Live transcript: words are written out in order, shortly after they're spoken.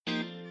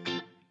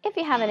If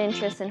you have an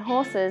interest in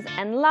horses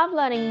and love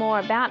learning more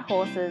about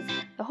horses,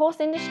 the horse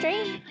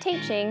industry,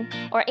 teaching,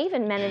 or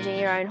even managing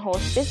your own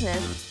horse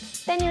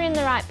business, then you're in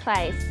the right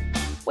place.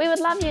 We would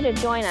love you to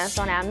join us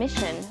on our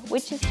mission,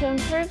 which is to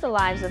improve the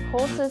lives of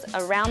horses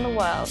around the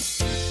world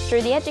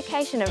through the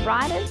education of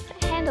riders,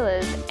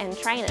 handlers, and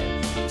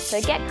trainers.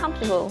 So get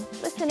comfortable,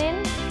 listen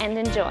in, and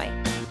enjoy.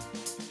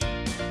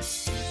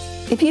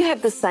 If you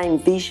have the same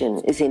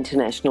vision as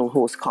International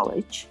Horse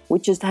College,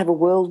 which is to have a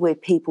world where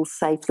people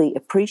safely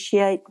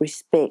appreciate,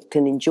 respect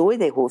and enjoy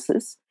their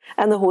horses,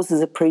 and the horses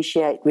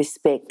appreciate,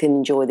 respect and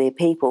enjoy their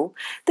people,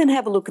 then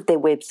have a look at their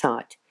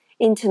website,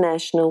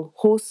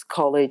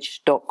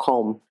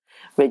 internationalhorsecollege.com,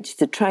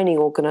 registered training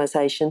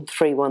organisation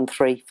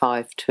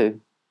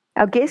 31352.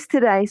 Our guest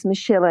today is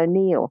Michelle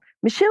O'Neill.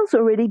 Michelle's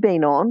already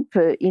been on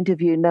for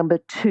interview number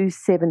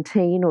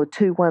 217 or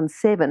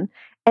 217,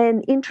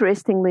 and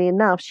interestingly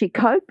enough, she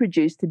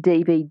co-produced a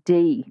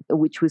DVD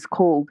which was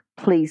called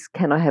Please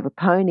Can I Have a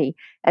Pony?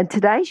 And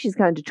today she's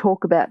going to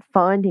talk about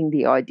finding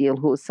the ideal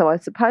horse. So I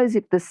suppose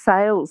if the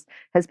sales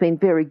has been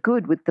very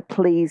good with the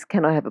Please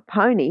Can I Have a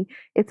Pony,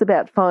 it's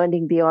about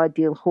finding the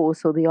ideal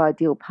horse or the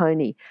ideal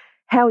pony.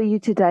 How are you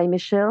today,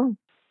 Michelle?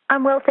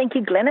 I'm well, thank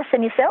you, Glenys,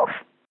 and yourself?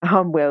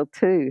 I'm well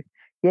too.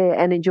 Yeah,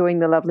 and enjoying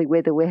the lovely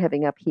weather we're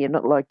having up here,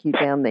 not like you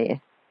down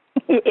there.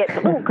 Yeah, it's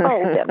a little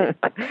cold down there.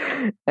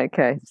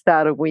 Okay,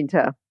 start of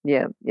winter.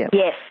 Yeah.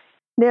 Yes.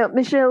 Now,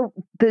 Michelle,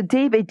 the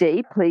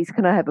DVD, Please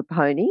Can I Have a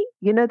Pony?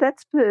 You know,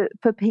 that's for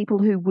people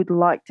who would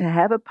like to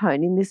have a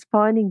pony, and this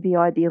finding the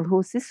ideal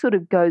horse, this sort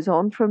of goes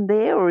on from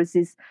there, or is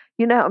this,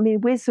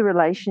 where's the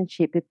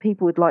relationship if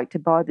people would like to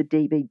buy the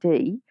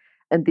DVD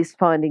and this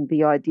finding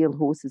the ideal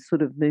horse is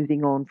sort of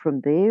moving on from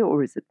there,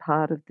 or is it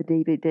part of the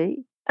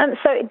DVD?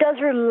 So it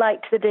does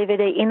relate to the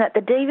DVD in that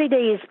the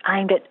DVD is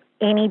aimed at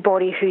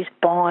anybody who's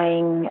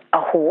buying a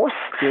horse.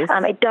 Yes.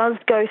 It does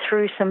go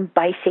through some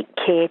basic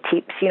care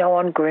tips,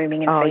 on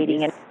grooming and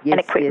feeding and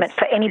equipment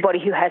for anybody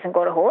who hasn't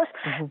got a horse.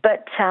 Mm-hmm.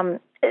 But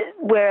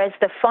whereas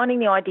the Finding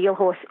the Ideal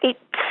Horse, it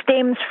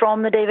stems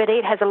from the DVD.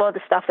 It has a lot of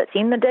the stuff that's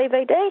in the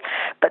DVD,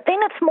 but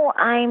then it's more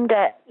aimed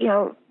at,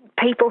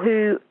 people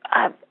who,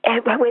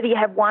 whether you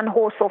have one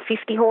horse or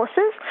 50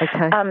 horses.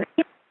 Okay.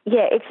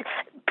 It's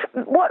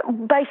what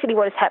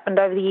has happened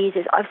over the years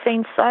is I've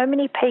seen so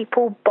many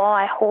people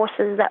buy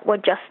horses that were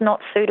just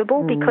not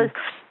suitable because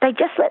they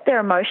just let their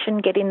emotion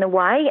get in the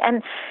way,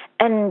 and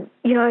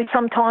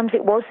sometimes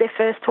it was their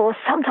first horse,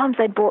 sometimes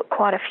they bought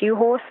quite a few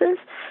horses,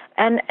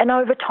 and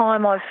over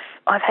time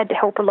I've had to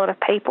help a lot of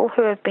people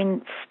who have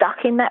been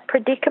stuck in that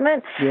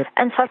predicament. Yep.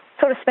 And so I've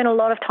sort of spent a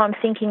lot of time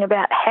thinking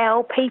about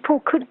how people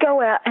could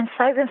go out and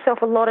save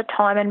themselves a lot of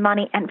time and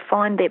money and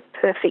find their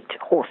perfect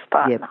horse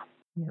partner.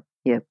 Yep.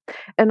 Yeah,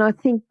 and I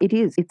think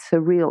it's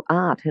a real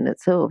art in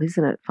itself,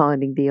 isn't it,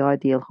 finding the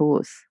ideal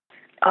horse?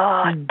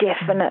 Oh,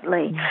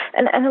 definitely.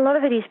 And a lot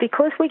of it is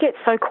because we get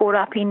so caught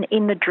up in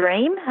the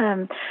dream.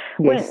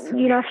 Yes.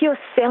 When, if you're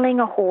selling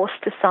a horse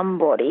to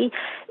somebody,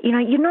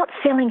 you're not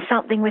selling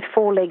something with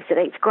four legs that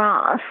eats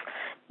grass.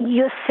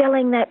 You're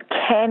selling that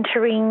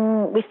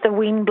cantering with the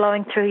wind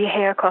blowing through your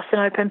hair across an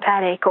open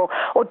paddock, or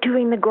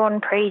doing the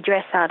Grand Prix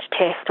dressage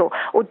test, or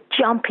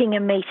jumping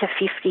 1.50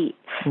 meters.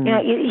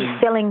 You're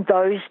selling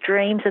those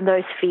dreams and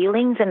those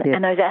feelings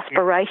and those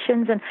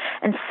aspirations.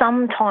 And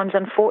sometimes,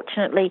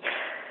 unfortunately,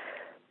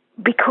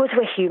 because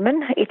we're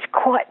human, it's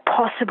quite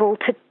possible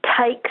to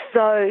take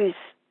those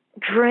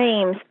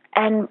dreams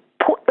and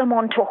put them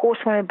onto a horse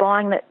when we're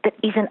buying that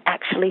isn't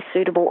actually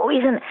suitable or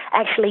isn't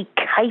actually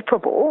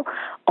capable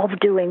of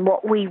doing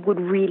what we would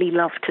really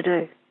love to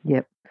do.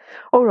 Yep.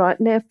 All right.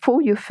 Now,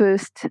 for your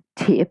first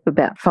tip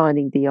about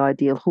finding the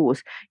ideal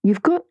horse,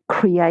 you've got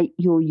Create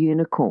Your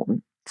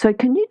Unicorn. So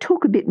can you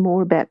talk a bit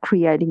more about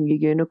creating your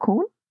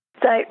unicorn?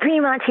 So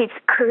pretty much it's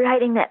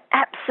creating that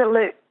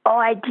absolute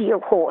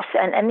ideal horse,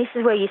 and this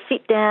is where you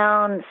sit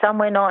down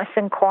somewhere nice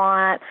and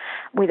quiet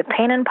with a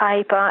pen and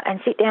paper and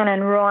sit down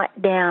and write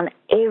down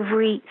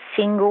every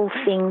single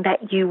thing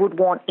that you would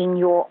want in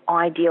your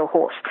ideal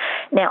horse.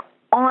 Now,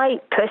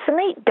 I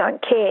personally don't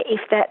care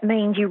if that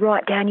means you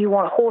write down you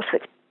want a horse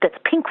that's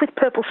pink with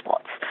purple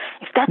spots.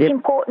 If that's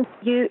important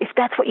to you, if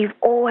that's what you've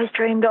always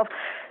dreamed of,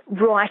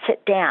 write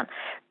it down.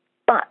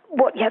 But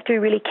what you have to be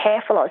really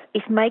careful of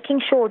is making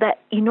sure that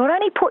you not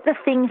only put the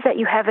things that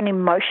you have an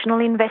emotional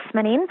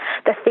investment in,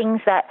 the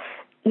things that,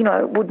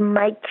 would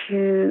make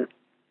you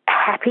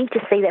happy to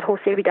see that horse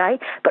every day,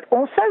 but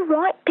also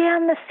write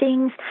down the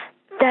things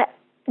that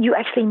you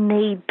actually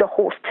need the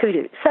horse to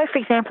do. So, for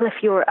example,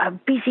 if you're a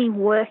busy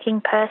working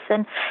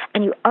person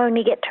and you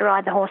only get to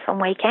ride the horse on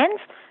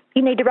weekends,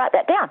 you need to write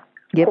that down.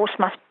 Yep. Horse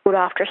must be good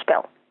after a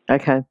spell.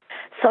 Okay.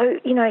 So,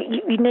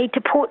 you need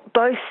to put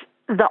both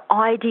the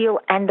ideal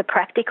and the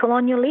practical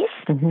on your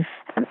list, and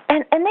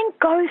then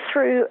go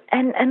through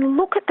and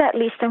look at that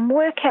list and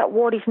work out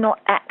what is not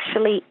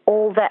actually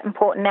all that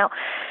important. Now,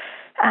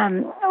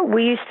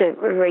 we used to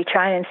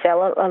retrain and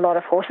sell a lot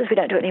of horses. We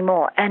don't do it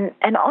anymore. And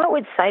I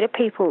would say to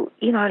people,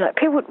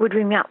 people would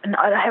ring me up and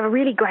I'd have a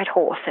really great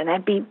horse and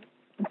they'd be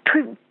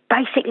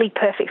basically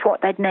perfect for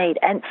what they'd need.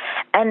 And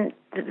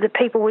the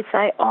people would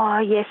say, oh,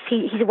 yes,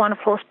 he's a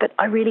wonderful horse, but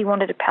I really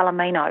wanted a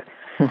Palomino.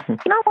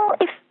 Well,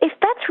 if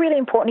that's really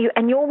important to you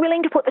and you're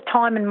willing to put the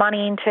time and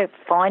money into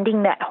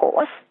finding that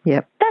horse,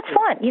 that's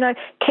fine.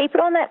 Keep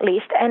it on that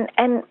list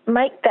and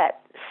make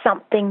that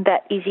something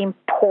that is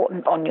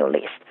important on your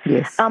list.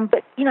 Yes.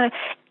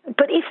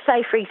 But if,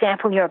 say, for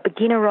example, you're a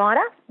beginner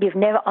rider, you've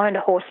never owned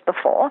a horse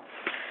before,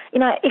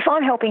 if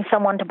I'm helping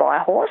someone to buy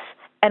a horse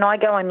and I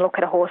go and look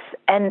at a horse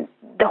and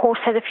the horse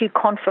has a few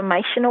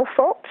conformational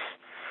faults,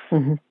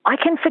 I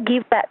can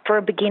forgive that for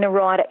a beginner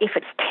rider if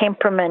its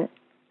temperament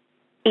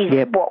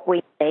is what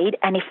we need,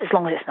 and as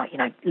long as it's not,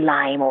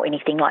 lame or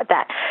anything like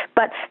that.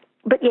 But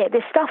yeah,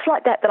 there's stuff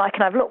like that I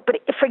can overlook.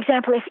 But for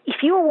example,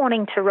 if you're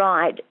wanting to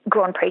ride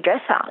Grand Prix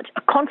dressage,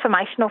 a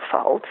conformational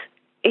fault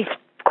is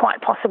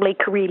quite possibly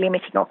career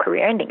limiting or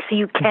career ending, so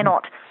you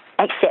cannot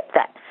accept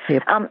that.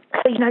 Yep.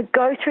 So,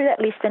 go through that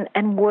list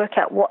and work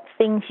out what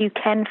things you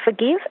can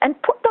forgive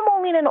and put them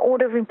all in an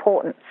order of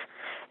importance.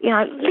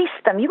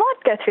 List them. You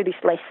might go through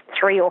this list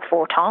 3 or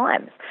 4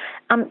 times.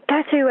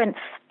 Go through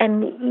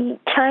and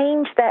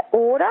change that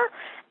order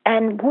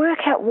and work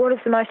out what is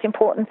the most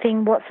important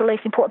thing, what's the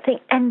least important thing.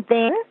 And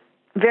then,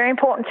 very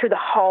important through the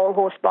whole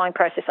horse buying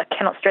process, I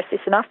cannot stress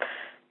this enough,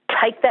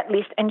 take that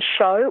list and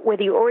show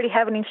whether you already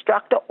have an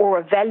instructor or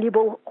a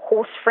valuable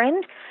horse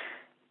friend,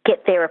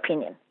 get their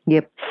opinion.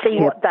 See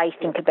what they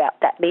think about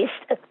that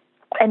list.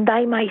 And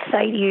they may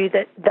say to you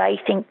that they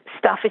think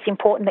stuff is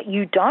important that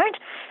you don't,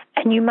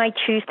 and you may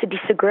choose to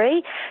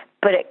disagree,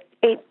 but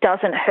it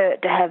doesn't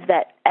hurt to have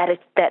that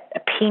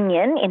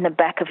opinion in the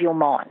back of your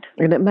mind.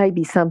 And it may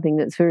be something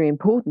that's very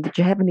important that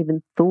you haven't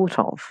even thought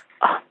of.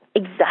 Oh,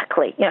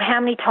 exactly.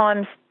 How many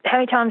times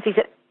is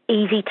it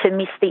easy to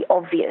miss the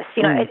obvious?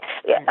 Even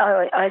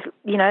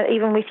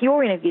with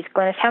your interviews,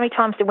 Glenys, how many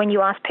times when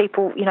you ask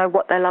people,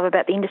 what they love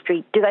about the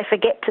industry, do they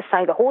forget to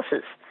say the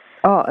horses?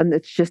 Oh, and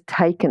it's just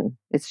taken.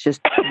 It's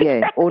just,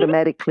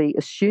 automatically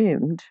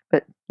assumed.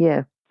 But,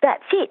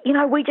 that's it.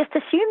 We just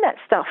assume that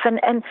stuff.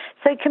 And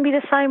so it can be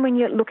the same when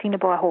you're looking to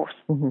buy a horse.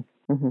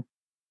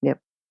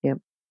 Yep.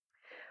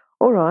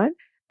 All right.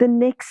 The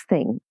next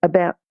thing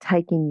about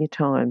taking your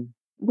time,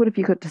 what have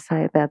you got to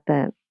say about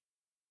that?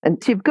 And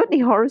if you've got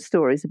any horror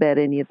stories about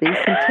any of these,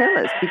 then tell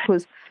us,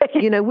 because,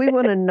 we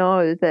want to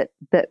know that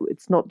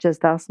it's not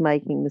just us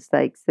making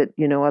mistakes, that,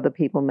 other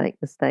people make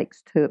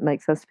mistakes too. It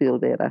makes us feel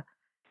better.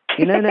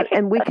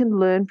 And we can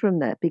learn from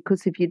that,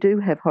 because if you do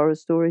have horror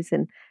stories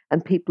and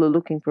people are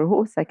looking for a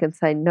horse, they can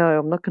say, no,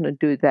 I'm not going to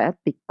do that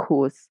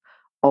because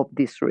of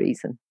this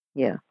reason.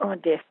 Yeah. Oh,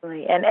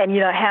 definitely. And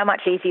how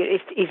much easier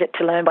is it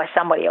to learn by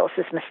somebody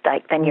else's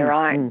mistake than your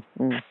own?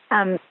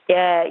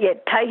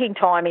 Taking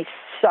time is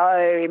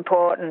so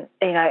important,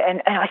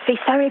 and I see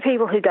so many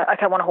people who go,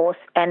 okay, I want a horse,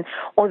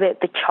 or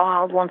the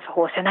child wants a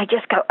horse, and they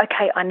just go,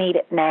 okay, I need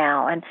it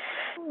now. And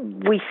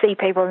we see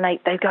people and they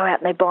go out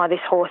and they buy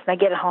this horse and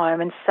they get it home,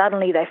 and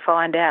suddenly they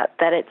find out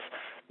that it's,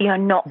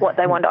 not what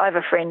they want. I have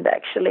a friend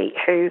actually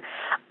who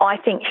I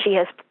think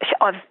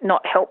I've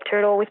not helped her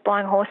at all with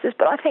buying horses,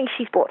 but I think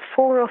she's bought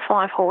 4 or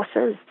 5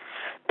 horses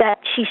that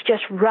she's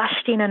just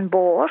rushed in and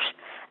bought,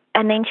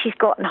 and then she's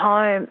gotten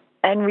home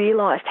and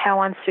realised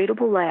how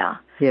unsuitable they are.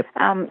 Yep.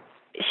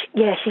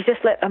 She's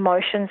just let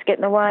emotions get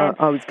in the way.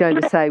 I was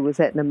going to say, was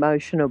that an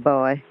emotional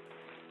buy?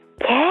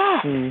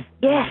 Yes,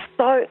 yes.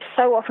 So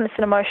often it's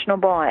an emotional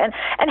buy. And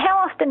how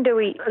often do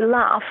we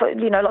laugh?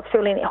 Lots of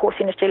people in the horse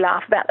industry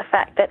laugh about the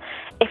fact that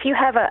if you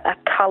have a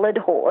coloured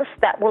horse,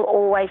 that will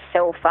always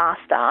sell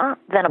faster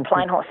than a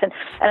plain horse. And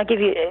I'll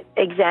give you an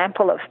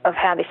example of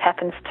how this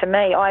happens to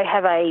me. I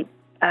have a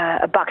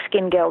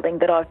buckskin gelding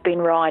that I've been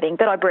riding,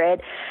 that I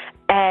bred,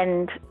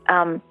 and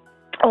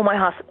all my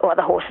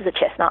other horses are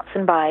chestnuts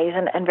and bays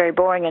and very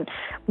boring. And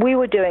we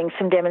were doing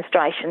some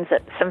demonstrations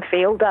at some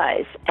field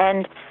days,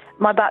 and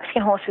my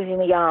buckskin horse was in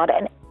the yard,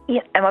 and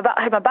I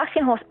had my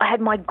buckskin horse. I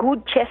had my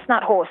good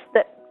chestnut horse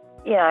that,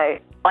 I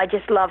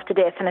just love to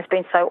death and has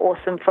been so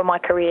awesome for my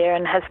career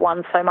and has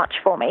won so much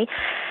for me.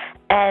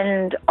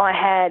 And I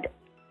had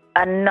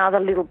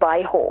another little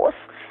bay horse,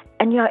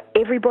 and,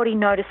 everybody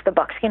noticed the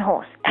buckskin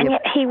horse. And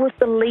yet he was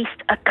the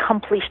least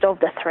accomplished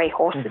of the 3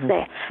 horses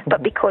there.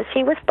 But because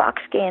he was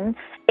buckskin,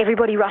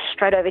 everybody rushed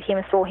straight over to him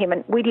and saw him.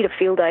 And we did a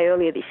field day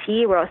earlier this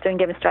year where I was doing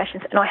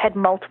demonstrations, and I had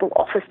multiple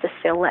offers to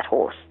sell that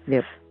horse.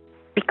 Yep.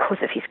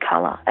 Because of his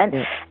colour.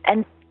 And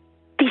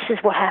this is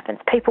what happens.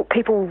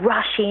 People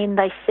rush in,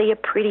 they see a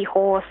pretty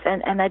horse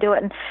and they do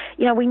it. And,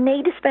 we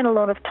need to spend a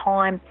lot of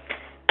time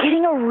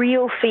getting a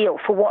real feel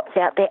for what's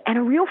out there and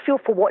a real feel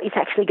for what is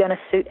actually going to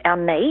suit our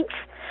needs.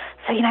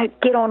 So,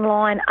 get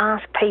online,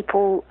 ask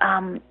people,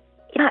 and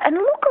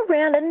look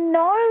around and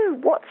know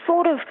what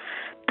sort of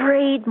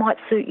breed might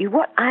suit you,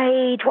 what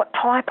age, what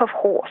type of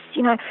horse.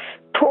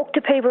 Talk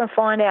to people and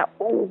find out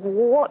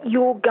what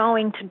you're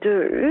going to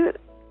do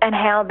and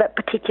how that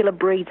particular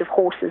breeds of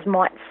horses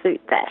might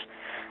suit that.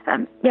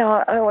 I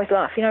always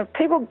laugh.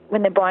 People,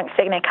 when they're buying a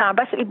second-hand car,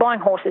 basically buying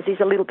horses is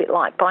a little bit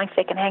like buying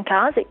second-hand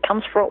cars. It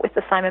comes fraught with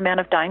the same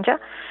amount of danger.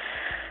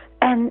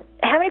 And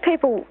how many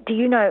people do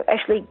you know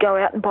actually go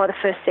out and buy the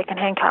first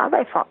second-hand car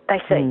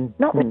they see?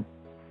 Not me.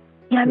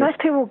 You know, most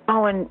people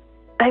go and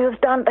they'll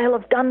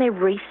have done their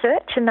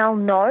research and they'll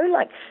know,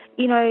 like,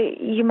 you know,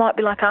 you might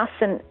be like us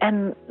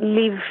and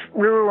live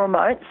rural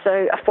remote,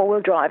 so a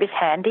four-wheel drive is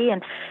handy,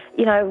 and,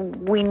 you know,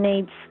 we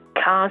need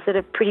cars that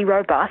are pretty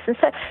robust. And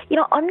so, you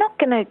know, I'm not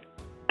going to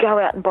go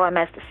out and buy a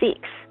Mazda 6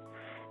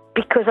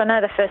 because I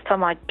know the first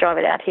time I drive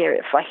it out here,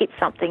 if I hit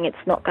something, it's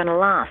not going to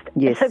last.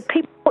 Yes. And so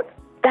people put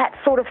that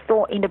sort of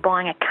thought into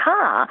buying a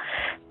car,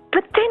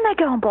 but then they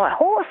go and buy a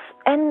horse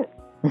and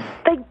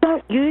they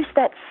don't use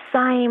that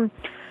same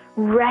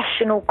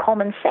rational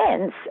common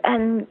sense,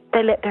 and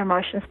they let their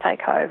emotions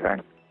take over,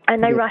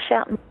 and they rush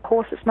out and the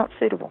horse is not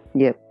suitable.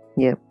 Yep.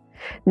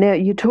 Now,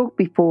 you talked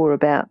before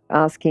about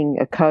asking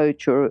a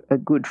coach or a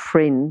good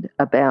friend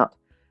about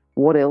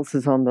what else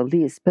is on the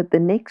list, but the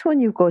next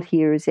one you've got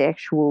here is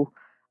actual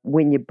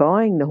when you're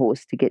buying the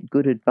horse to get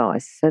good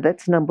advice. So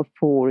that's number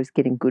 4, is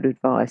getting good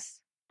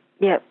advice.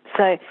 Yep.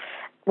 So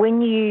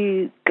when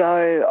you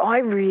go,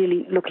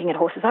 looking at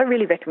horses, I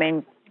really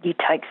recommend you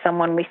take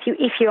someone with you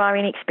if you are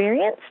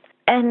inexperienced,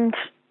 and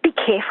be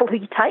careful who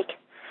you take.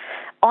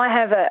 I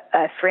have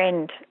a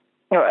friend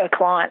or a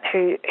client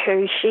who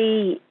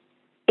she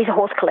is a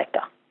horse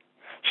collector.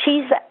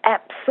 She's the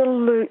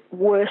absolute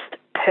worst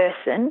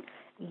person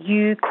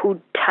you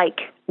could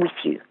take with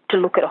you to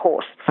look at a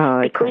horse. Oh,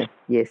 okay. Because,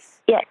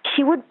 yes. Yeah,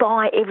 she would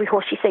buy every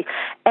horse she sees.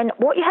 And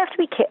what you have to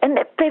be careful, and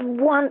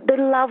they're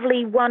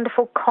lovely,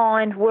 wonderful,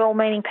 kind,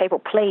 well-meaning people.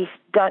 Please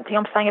don't think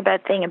I'm saying a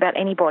bad thing about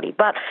anybody.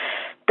 But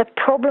the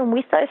problem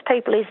with those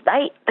people is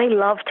they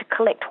love to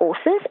collect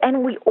horses,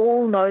 and we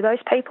all know those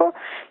people.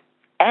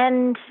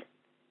 And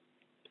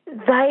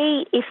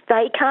if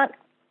they can't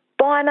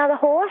buy another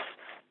horse,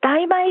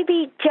 they may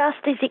be just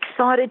as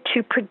excited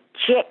to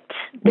project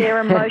their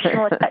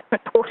emotional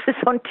attachment horses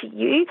onto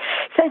you.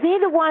 So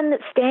they're the one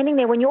that's standing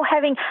there when you're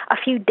having a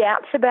few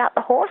doubts about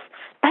the horse.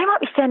 They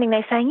might be standing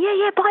there saying,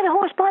 yeah, buy the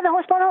horse, buy the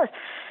horse, buy the horse.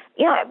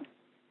 You know,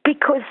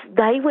 because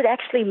they would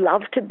actually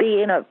love to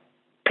be in a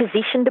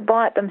position to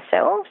buy it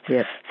themselves.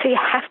 Yep. So you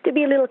have to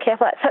be a little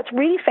careful. So it's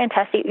really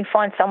fantastic you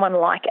find someone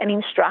like an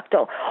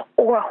instructor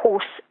or a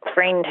horse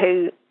friend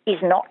who is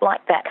not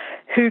like that,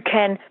 who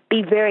can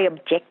be very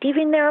objective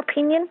in their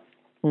opinion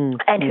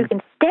and who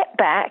can step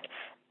back,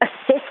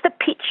 assess the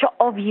picture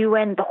of you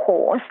and the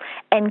horse,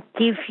 and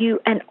give you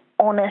an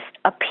honest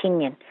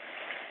opinion.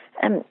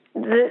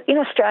 In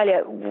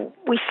Australia,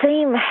 we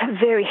seem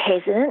very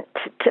hesitant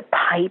to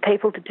pay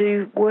people to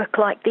do work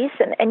like this,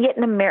 and yet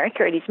in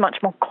America it is much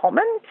more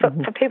common for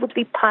people to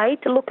be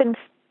paid to look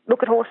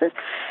at horses.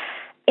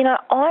 You know,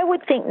 I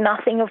would think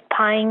nothing of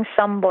paying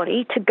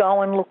somebody to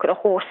go and look at a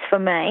horse for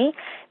me,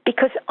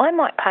 because I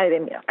might pay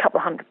them a couple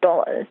of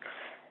 $100.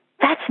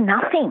 That's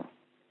nothing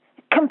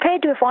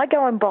compared to if I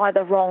go and buy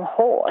the wrong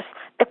horse.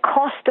 The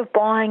cost of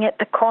buying it,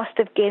 the cost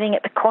of getting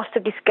it, the cost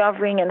of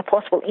discovering and the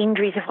possible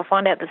injuries if I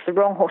find out it's the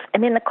wrong horse,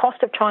 and then the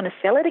cost of trying to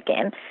sell it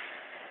again,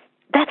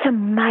 that's a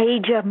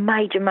major,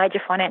 major,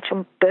 major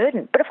financial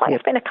burden. But if I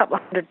spend a couple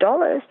of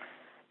 $100,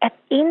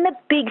 in the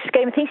big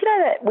scheme of things, you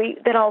know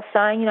that old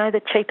saying, you know,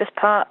 the cheapest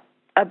part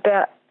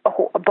about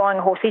buying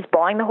a horse is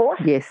buying the horse.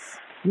 Yes.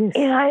 You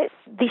know,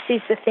 this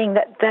is the thing,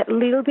 that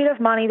little bit of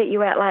money that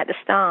you outlay at the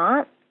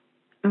start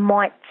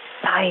might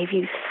save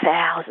you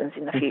thousands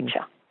in the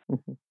future.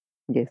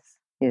 Yes.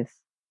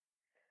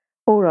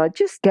 All right,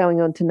 just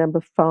going on to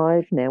number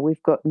 5 now.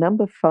 We've got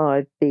number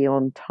 5, be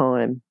on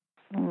time.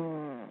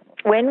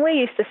 When we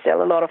used to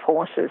sell a lot of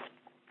horses,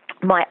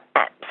 my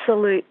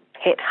absolute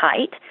pet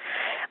hate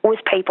was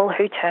people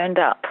who turned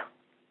up.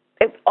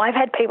 I've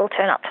had people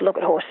turn up to look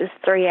at horses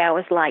 3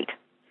 hours late.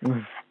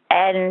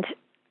 And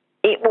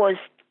it was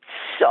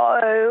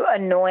so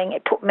annoying.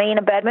 It put me in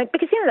a bad mood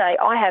because, you know,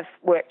 I have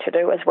work to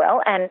do as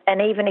well. And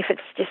even if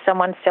it's just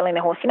someone selling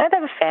the horse, you know, they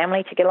have a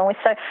family to get along with.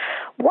 So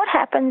what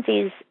happens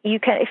is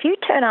if you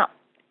turn up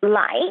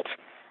late,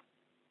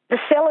 the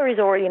seller is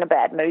already in a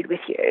bad mood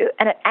with you,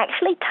 and it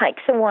actually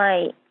takes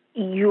away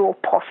your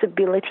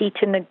possibility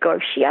to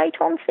negotiate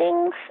on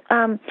things.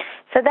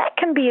 So that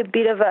can be a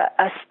bit of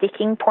a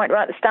sticking point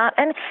right at the start.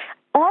 And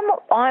I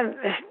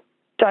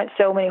don't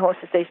sell many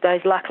horses these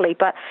days, luckily,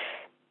 but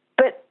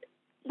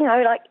you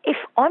know, like, if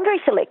I'm very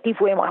selective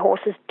where my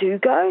horses do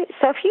go.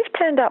 So if you've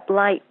turned up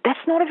late, that's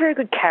not a very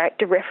good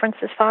character reference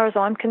as far as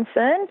I'm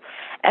concerned.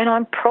 And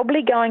I'm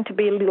probably going to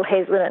be a little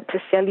hesitant to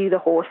sell you the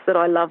horse that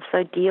I love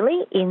so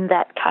dearly in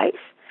that case.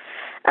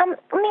 And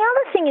the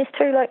other thing is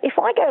too, like, if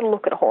I go to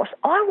look at a horse,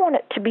 I want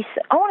it to be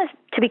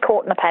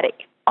caught in the paddock.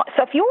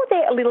 So if you're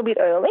there a little bit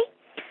early,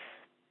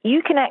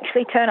 you can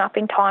actually turn up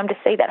in time to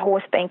see that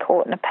horse being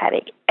caught in the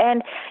paddock,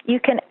 and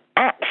you can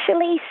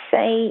actually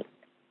see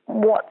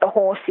what the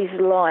horse is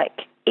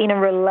like in a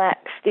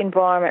relaxed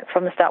environment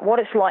from the start, what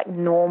it's like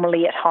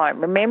normally at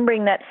home,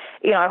 remembering that,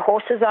 you know,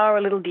 horses are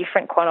a little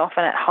different quite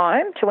often at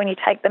home to when you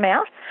take them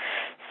out.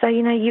 So,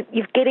 you know,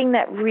 you're getting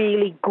that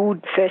really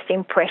good first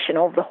impression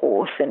of the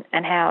horse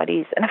and how it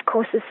is. And, of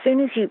course, as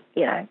soon as you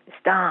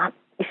start,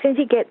 As soon as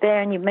you get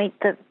there and you meet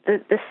the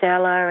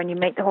seller and you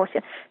meet the horse,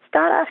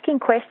 start asking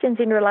questions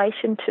in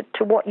relation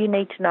to what you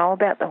need to know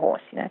about the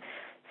horse.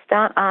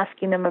 Start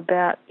asking them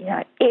about,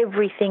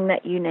 everything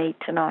that you need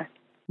to know.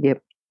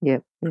 Yep.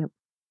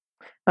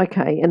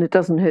 Okay, and it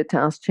doesn't hurt to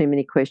ask too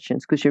many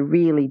questions because you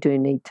really do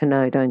need to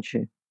know, don't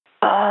you?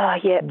 Oh,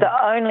 yeah.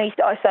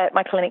 I say at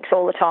my clinics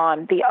all the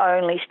time, the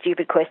only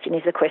stupid question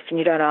is the question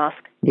you don't ask.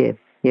 Yep.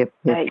 Yeah,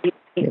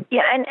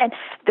 and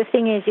the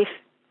thing is, if,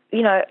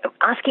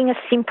 asking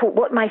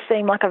what may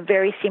seem like a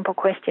very simple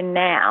question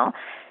now,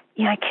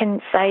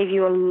 can save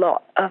you a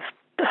lot of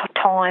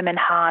time and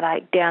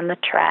heartache down the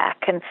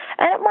track, and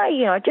it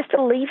may, just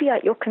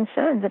alleviate your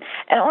concerns. And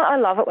I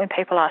love it when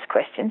people ask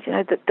questions.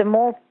 The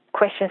more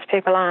questions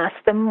people ask,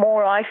 the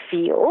more I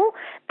feel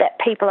that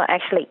people are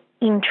actually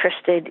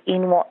interested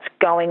in what's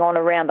going on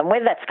around them,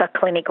 whether that's a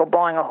clinic or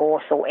buying a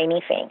horse or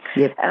anything.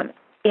 Yep.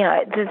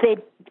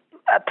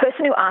 A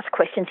person who asks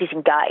questions is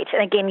engaged.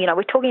 And again,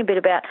 we're talking a bit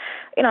about,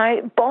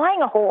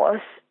 buying a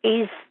horse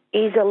is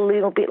a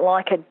little bit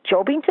like a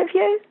job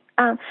interview,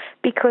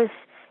 because,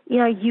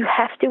 you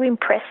have to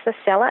impress the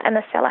seller, and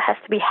the seller has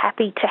to be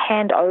happy to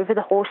hand over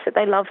the horse that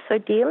they love so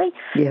dearly.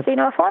 Yep. So,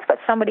 if I've got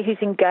somebody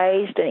who's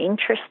engaged and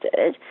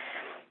interested,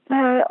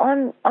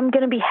 I'm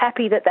going to be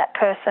happy that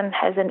person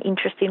has an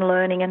interest in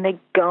learning and they're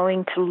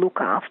going to look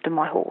after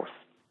my horse.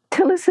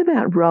 Tell us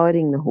about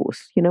riding the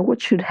horse.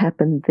 What should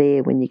happen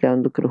there when you go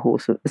and look at a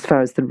horse as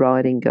far as the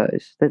riding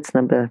goes? That's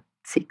number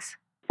 6.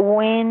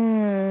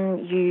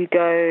 When you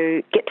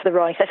get to the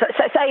riding, so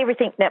say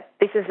everything. Now,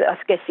 this is, I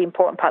guess, the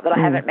important part that I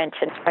haven't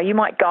mentioned. You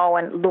might go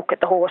and look at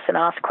the horse and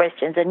ask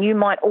questions, and you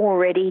might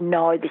already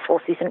know this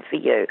horse isn't for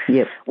you.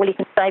 Yep. Well, you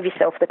can save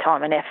yourself the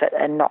time and effort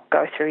and not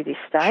go through this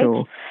stage,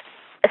 sure.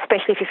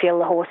 Especially if you feel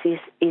the horse is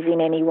in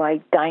any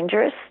way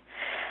dangerous.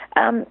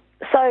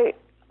 So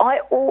I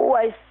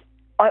always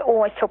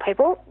tell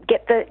people,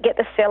 get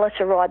the seller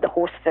to ride the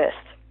horse first.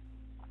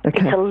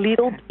 Okay. It's a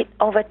little bit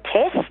of a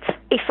test.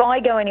 If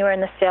I go anywhere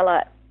in the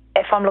seller,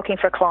 if I'm looking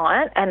for a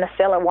client and the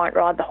seller won't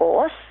ride the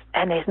horse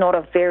and there's not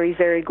a very,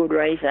 very good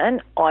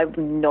reason,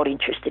 I'm not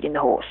interested in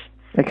the horse.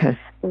 Okay.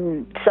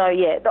 So,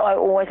 I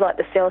always like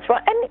the seller to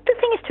ride. And the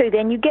thing is, too,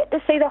 then you get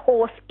to see the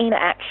horse in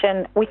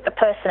action with the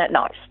person it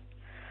knows.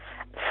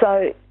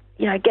 So,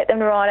 get them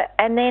to ride it.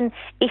 And then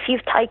if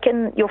you've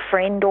taken your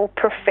friend or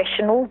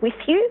professional with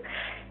you,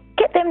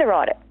 get them to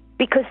ride it,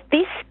 because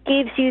this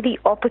gives you the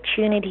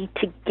opportunity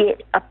to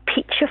get a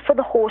picture for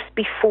the horse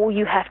before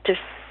you have to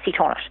sit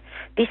on it.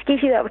 This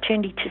gives you the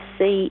opportunity to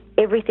see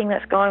everything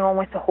that's going on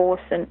with the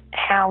horse and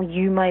how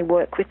you may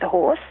work with the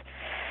horse.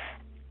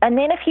 And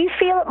then if you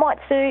feel it might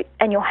suit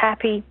and you're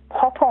happy,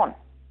 hop on.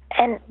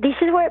 And this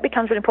is where it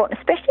becomes really important,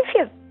 especially if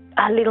you're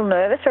a little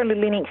nervous or a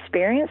little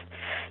inexperienced.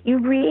 You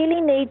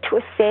really need to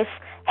assess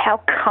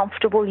how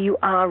comfortable you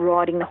are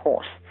riding the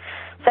horse.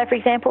 So, for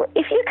example,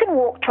 if you can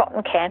walk, trot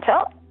and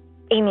canter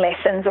in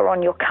lessons or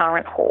on your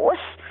current horse,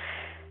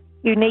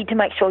 you need to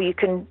make sure you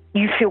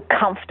feel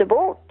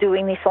comfortable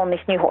doing this on this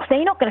new horse. Now,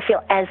 you're not going to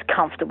feel as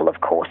comfortable,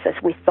 of course, as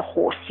with the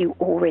horse you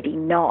already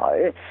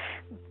know.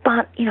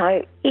 But,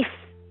 if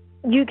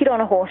you get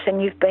on a horse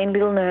and you've been a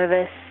little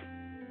nervous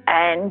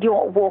and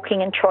you're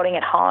walking and trotting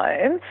at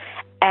home,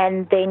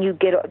 and then you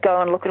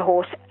go and look at a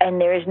horse and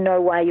there is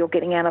no way you're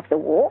getting out of the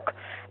walk,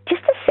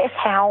 just assess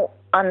how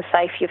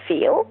unsafe you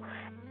feel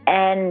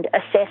and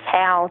assess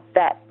how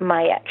that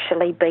may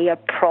actually be a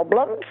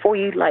problem for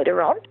you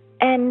later on.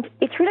 And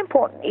it's really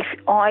important.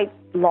 I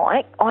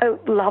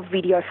love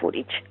video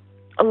footage.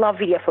 I love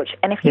video footage.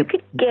 And if you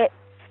could get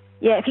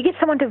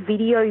someone to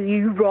video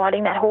you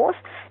riding that horse,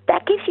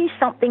 that gives you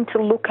something to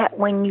look at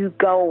when you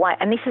go away.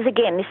 And this is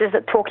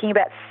talking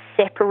about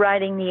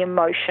separating the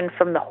emotion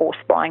from the horse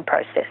buying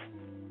process.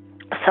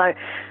 So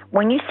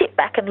when you sit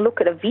back and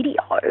look at a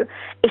video,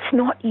 it's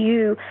not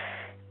you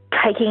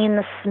taking in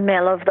the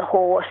smell of the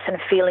horse and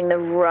feeling the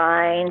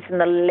reins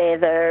and the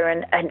leather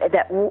and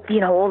that,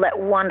 all that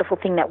wonderful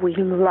thing that we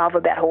love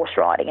about horse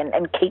riding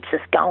and keeps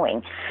us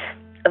going.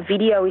 A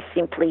video is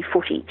simply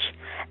footage,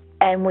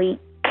 and we're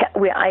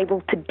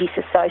able to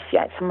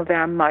disassociate some of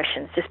our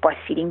emotions just by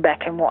sitting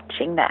back and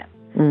watching that.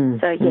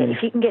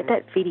 If you can get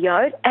that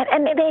videoed,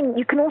 and then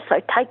you can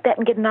also take that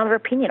and get another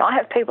opinion. I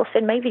have people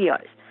send me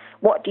videos.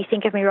 What do you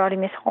think of me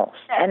riding this horse?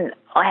 And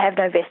I have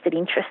no vested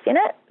interest in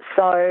it,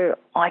 so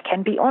I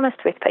can be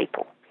honest with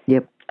people.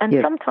 Yep. And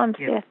sometimes,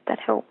 that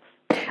helps.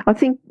 I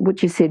think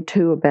what you said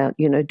too about,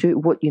 do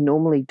what you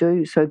normally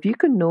do. So if you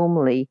can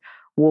normally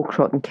walk,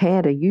 trot and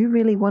canter, you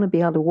really want to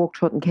be able to walk,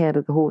 trot and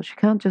canter the horse. You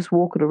can't just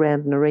walk it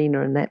around an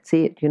arena and that's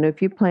it.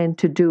 If you plan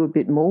to do a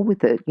bit more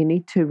with it, you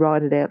need to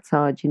ride it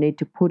outside. You need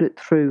to put it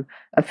through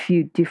a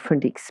few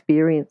different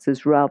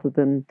experiences rather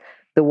than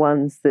the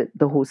ones that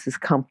the horse is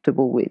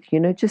comfortable with.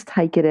 Just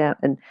take it out,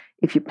 and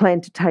if you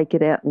plan to take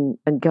it out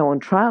and go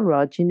on trail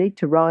rides, you need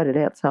to ride it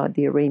outside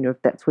the arena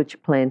if that's what you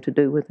plan to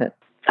do with it.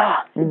 Oh,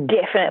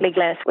 definitely,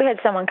 Glenys. We had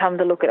someone come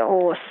to look at a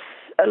horse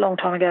a long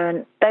time ago,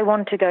 and they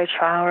wanted to go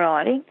trail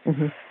riding,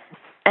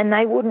 and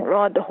they wouldn't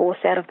ride the horse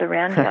out of the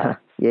roundyard.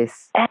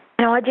 Yes. And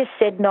I just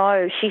said,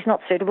 no, she's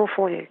not suitable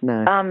for you.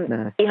 No,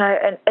 no. You know,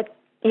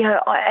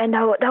 and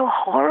they were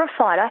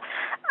horrified.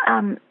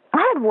 I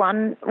had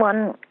one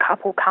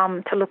couple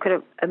come to look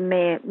at a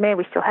mare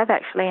we still have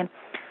actually,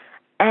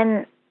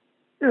 and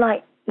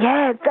like,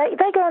 yeah,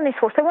 they got on this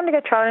horse. They wanted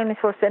to go trialing this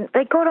horse, and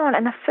they got on,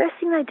 and the first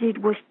thing they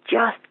did was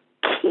just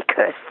kick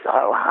her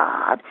so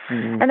hard.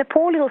 And the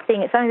poor little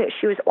thing, it's only that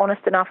she was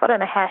honest enough. I don't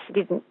know how she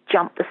didn't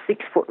jump the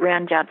 6-foot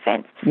round yard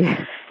fence.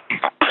 Yeah.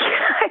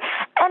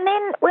 And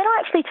then when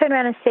I actually turned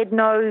around and said,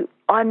 no,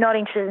 I'm not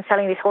interested in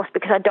selling this horse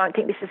because I don't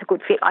think this is a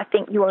good fit, I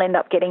think you will end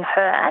up getting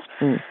hurt,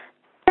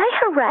 they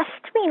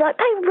harassed me. Like,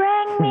 they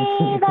rang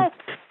me,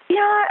 you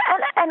know,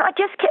 and I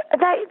just kept,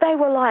 they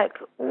were like,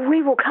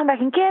 we will come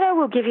back and get her,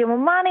 we'll give you more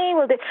money,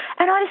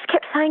 and I just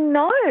kept saying,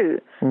 no,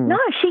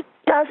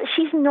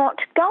 she's not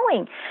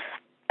going.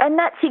 And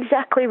that's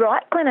exactly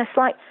right, Glenys.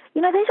 Like,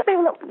 you know, these are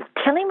people that were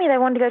telling me they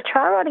wanted to go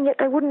trial riding, yet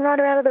they wouldn't ride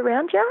her out of the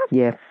round yard.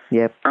 Yeah.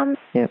 You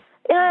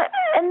know,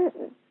 and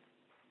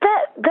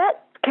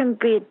that can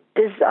be a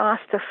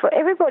disaster for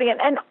everybody.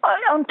 And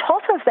on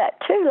top of that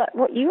too, like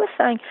what you were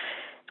saying,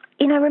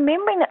 you know,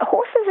 remembering that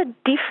horses are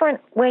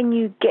different when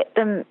you get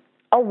them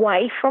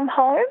away from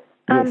home.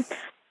 Yes.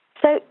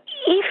 So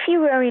if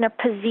you are in a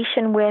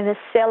position where the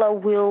seller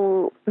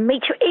will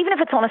meet you, even if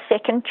it's on a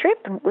second trip,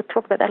 and we'll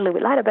talk about that a little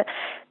bit later, but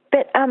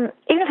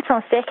even if it's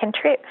on a second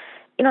trip,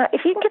 you know,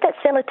 if you can get that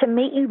seller to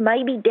meet you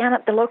maybe down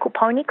at the local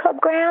pony club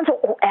grounds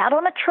or out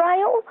on a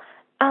trail,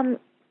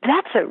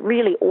 that's a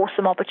really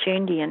awesome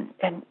opportunity, and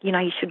you know,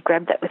 you should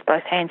grab that with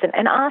both hands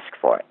and ask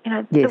for it. You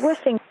know, yes. The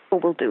worst thing people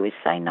will do is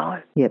say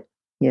no. Yep.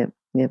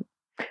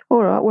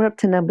 All right, we're up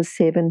to number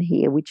 7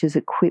 here, which is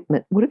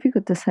equipment. What have you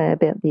got to say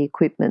about the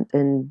equipment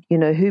and, you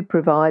know, who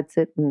provides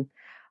it, and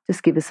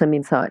just give us some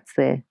insights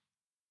there.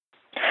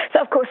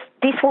 So, of course,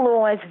 this will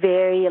always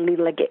vary a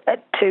little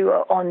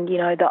on, you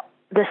know,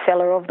 the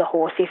seller of the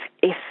horse.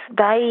 If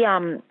they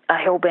are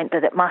hell-bent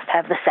that it must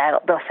have the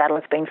saddle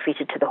that's been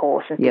fitted to the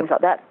horse and things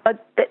like that,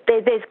 but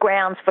there's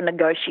grounds for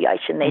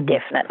negotiation there,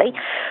 definitely.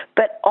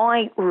 But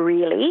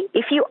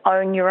if you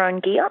own your own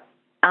gear,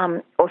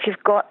 or if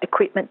you've got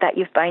equipment that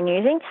you've been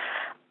using,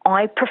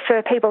 I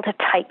prefer people to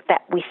take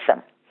that with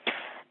them.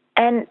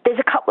 And there's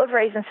a couple of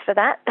reasons for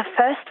that. The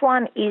first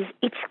one is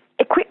it's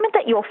equipment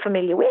that you're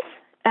familiar with.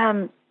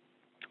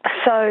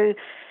 So,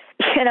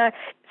 you know,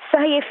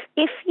 say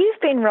if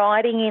you've been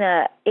riding in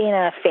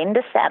a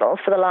fender saddle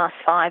for the last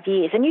 5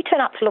 years and you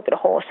turn up to look at a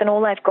horse and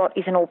all they've got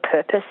is an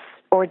all-purpose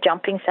or a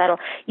jumping saddle,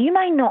 you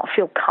may not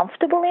feel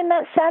comfortable in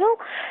that saddle,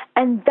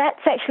 and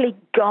that's actually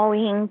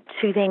going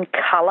to then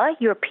colour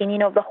your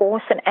opinion of the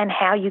horse and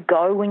how you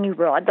go when you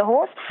ride the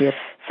horse. Yep.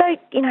 So,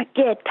 you know,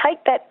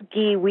 take that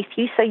gear with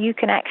you so you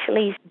can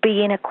actually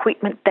be in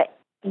equipment that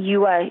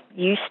you are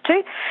used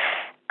to.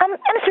 And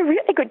it's a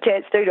really good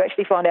chance, too, to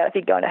actually find out if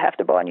you're going to have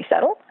to buy a new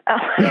saddle.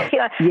 You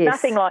know,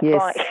 nothing like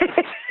buying.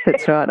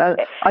 That's right.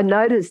 I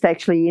noticed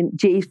actually,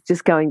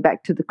 just going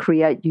back to the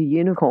Create Your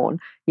Unicorn,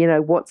 you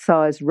know, what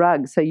size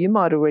rug. So you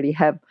might already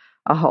have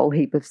a whole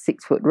heap of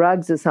 6-foot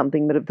rugs or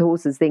something, but if the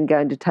horse is then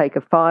going to take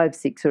a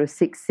 5/6 or a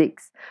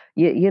 6/6,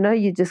 you know,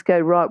 you just go,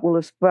 right, well,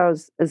 as far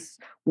as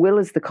well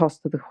as the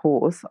cost of the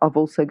horse, I've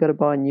also got to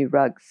buy a new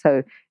rug.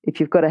 So if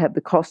you've got to have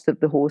the cost of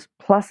the horse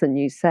plus a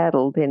new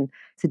saddle, then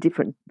it's a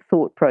different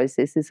thought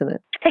process, isn't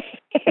it?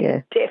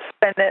 Yeah.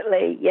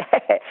 Definitely, yeah.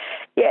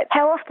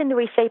 How often do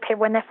we see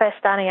people when they're first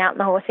starting out in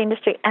the horse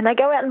industry and they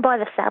go out and buy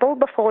the saddle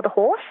before the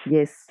horse?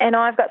 Yes. And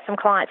I've got some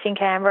clients in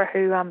Canberra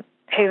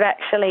who've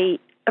actually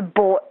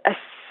bought a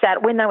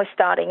saddle when they were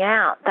starting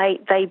out.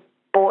 They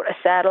bought a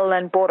saddle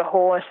and bought a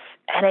horse,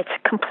 and it's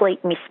a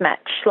complete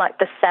mismatch. Like,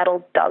 the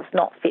saddle does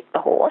not fit the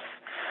horse.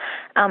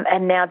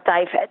 And now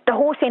the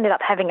horse ended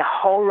up having a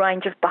whole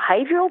range of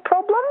behavioural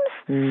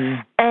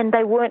problems, and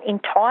they weren't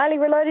entirely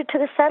related to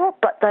the saddle,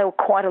 but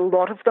quite a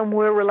lot of them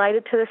were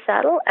related to the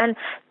saddle, and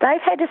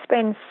they've had to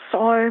spend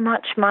so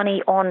much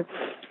money on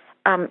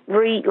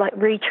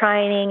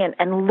retraining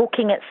and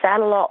looking at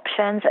saddle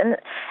options,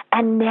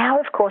 and now,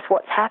 of course,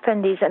 what's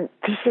happened is, and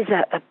this is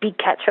a big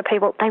catch for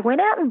people, they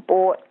went out and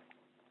bought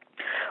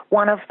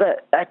one of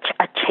a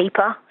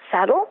cheaper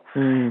saddle,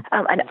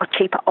 a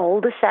cheaper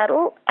older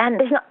saddle,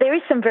 and there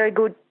is some very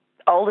good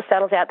older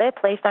saddles out there,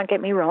 please don't get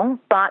me wrong,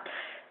 but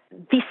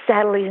this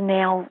saddle is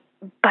now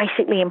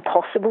basically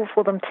impossible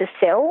for them to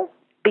sell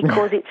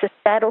because it's a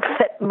saddle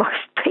that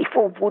most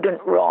people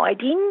wouldn't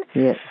ride in.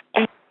 Yes.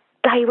 And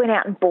they went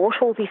out and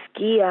bought all this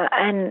gear,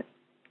 and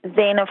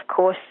then, of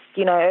course,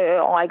 you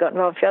know, I got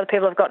involved, a few other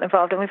people have gotten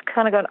involved, and we've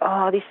kind of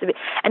gone, this is a bit...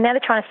 And now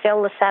they're trying to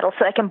sell the saddle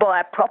so they can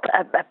buy a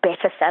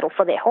better saddle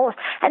for their horse,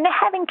 and they're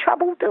having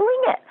trouble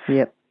doing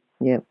it.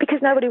 Yep. Because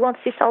nobody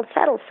wants this old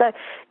saddle. So,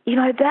 you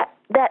know, that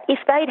if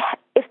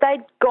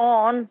they'd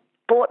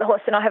bought the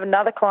horse, and I have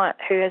another client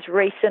who has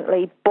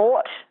recently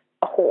bought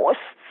a horse,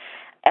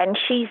 and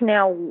she's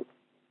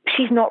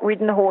not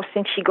ridden the horse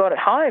since she got it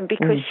home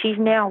because she's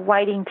now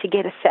waiting to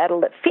get a saddle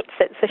that fits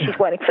it. So she's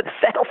waiting for the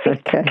saddle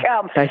fit to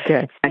come.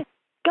 Okay.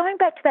 going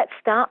back to that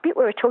start bit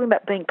where we're talking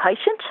about being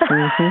patient.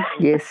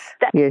 Mm-hmm. Yes,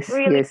 that's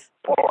really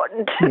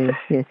important.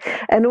 Yeah.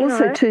 And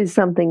also, too,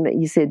 something that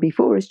you said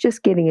before is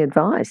just getting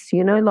advice.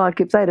 Like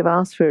if they'd have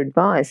asked for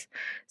advice,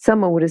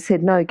 someone would have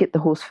said, no, get the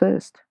horse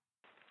first.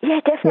 Yeah,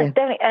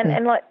 definitely. And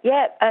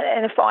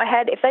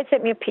if they'd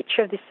sent me a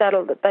picture of this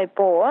saddle that they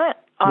bought,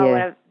 I would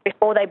have,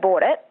 before they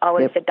bought it, I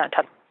would have said, don't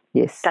touch it.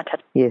 Yes. Don't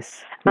touch it.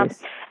 Yes.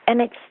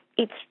 And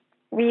it's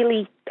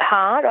really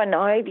hard, I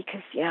know,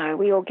 because,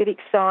 we all get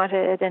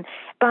excited.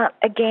 But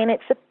again,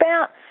 it's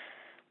about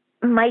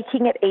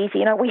making it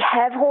easy. We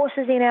have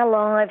horses in our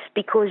lives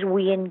because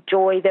we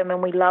enjoy them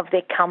and we love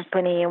their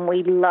company and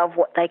we love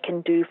what they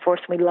can do for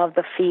us. We love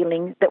the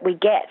feeling that we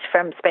get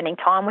from spending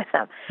time with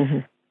them. Mm-hmm.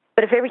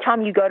 But if every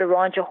time you go to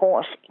ride your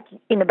horse,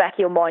 in the back of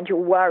your mind you're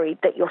worried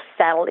that your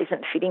saddle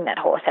isn't fitting that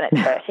horse and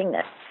it's hurting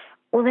it,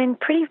 well then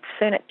pretty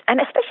soon, and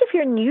especially if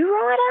you're a new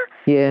rider,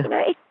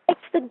 it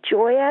takes the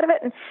joy out of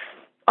it. And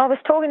I was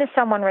talking to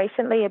someone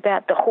recently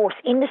about the horse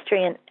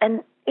industry,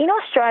 and in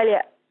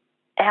Australia,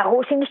 our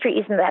horse industry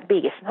isn't that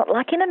big. It's not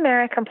like in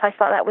America and places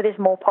like that where there's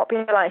more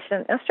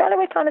population. In Australia,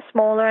 we're kind of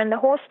smaller, and the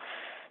horse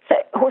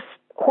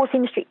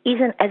industry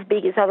isn't as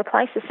big as other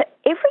places. So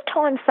every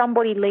time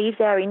somebody leaves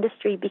our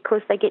industry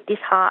because they get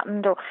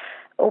disheartened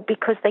or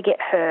because they get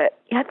hurt,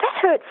 that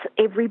hurts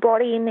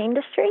everybody in the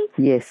industry.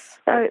 Yes.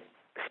 So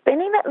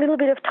spending that little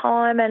bit of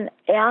time and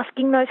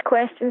asking those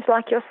questions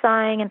like you're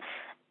saying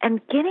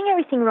and getting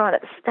everything right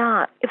at the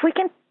start, if we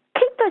can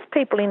keep those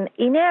people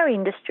in our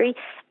industry,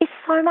 it's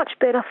so much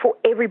better for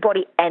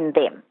everybody and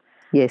them.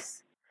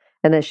 Yes.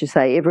 And as you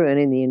say, everyone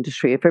in the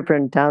industry, if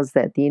everyone does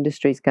that, the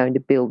industry is going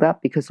to build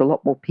up because a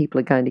lot more people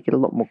are going to get a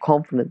lot more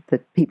confident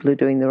that people are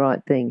doing the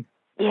right thing.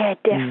 Yeah,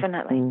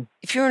 definitely. Mm-hmm.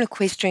 If you're an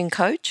equestrian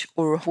coach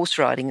or a horse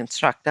riding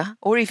instructor,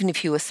 or even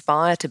if you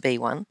aspire to be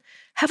one,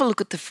 have a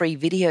look at the free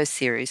video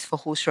series for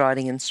horse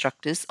riding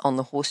instructors on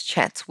the Horse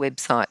Chats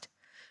website.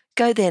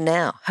 Go there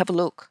now, have a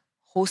look,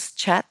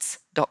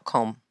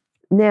 horsechats.com.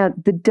 Now,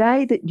 the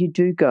day that you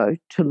do go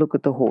to look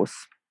at the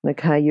horse,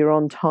 okay, you're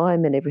on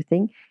time and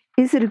everything,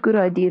 is it a good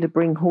idea to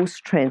bring horse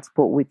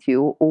transport with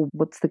you, or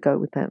what's the go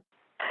with that?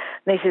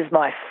 This is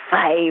my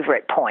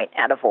favourite point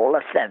out of all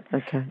of them.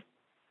 Okay.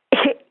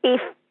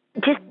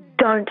 Just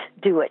don't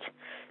do it.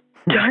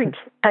 Don't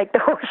take the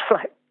horse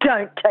float.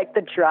 Don't take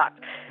the truck.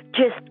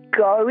 Just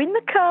go in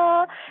the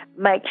car,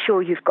 make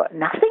sure you've got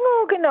nothing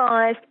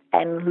organised,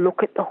 and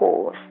look at the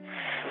horse.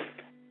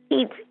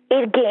 It's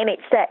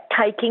that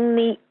taking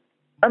the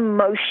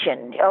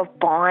emotion of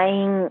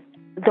buying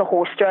the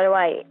horse straight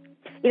away.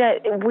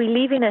 We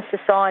live in a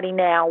society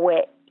now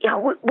where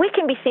we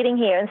can be sitting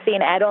here and see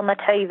an ad on the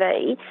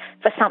TV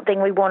for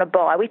something we want to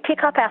buy. We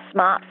pick up our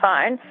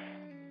smartphone,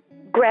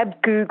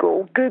 grab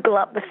Google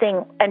up the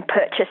thing and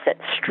purchase it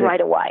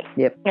straight away.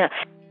 Yep.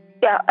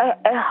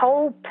 Our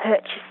whole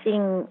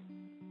purchasing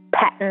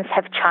patterns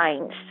have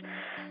changed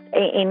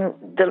in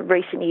the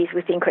recent years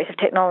with the increase of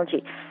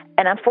technology.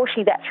 And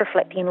unfortunately, that's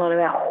reflecting in a lot of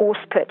our horse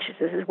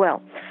purchases as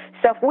well.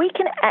 So if we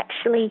can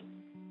actually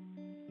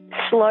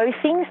slow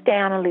things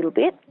down a little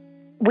bit,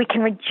 we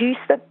can reduce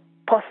the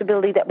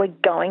possibility that we're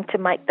going to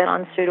make that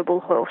unsuitable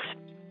horse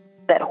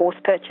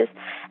purchase.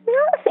 The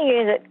other thing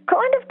is it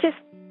kind of just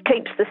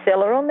keeps the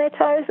seller on their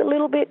toes a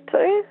little bit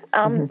too.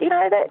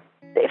 That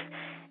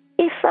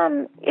if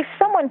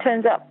someone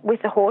turns up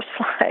with a horse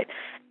float,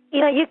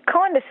 you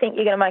kind of think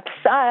you're going to make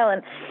a sale.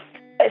 And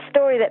a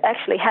story that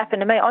actually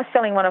happened to me, I was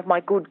selling one of my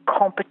good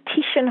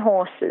competition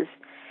horses,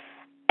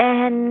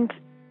 and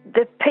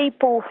the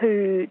people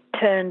who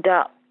turned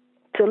up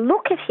to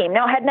look at him,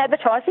 now I hadn't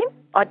advertised him,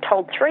 I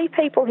told 3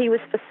 people he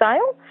was for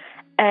sale,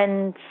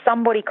 and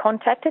somebody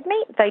contacted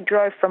me. They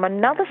drove from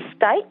another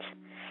state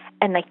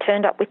and they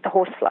turned up with the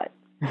horse float.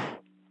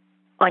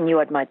 I knew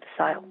I'd made the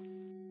sale.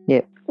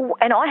 Yeah.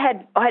 And I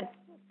had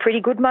pretty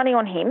good money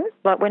on him.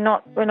 Like we're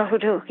not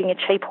talking a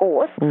cheap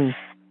horse. Mm.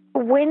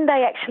 When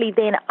they actually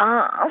then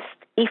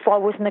asked if I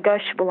was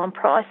negotiable on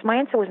price, my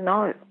answer was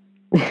no.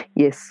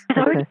 Yes.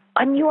 Okay.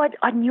 I knew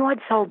I'd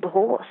sold the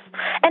horse.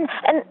 And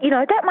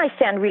that may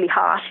sound really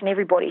harsh and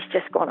everybody's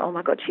just gone, oh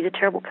my God, she's a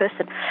terrible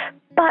person.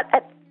 But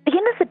at the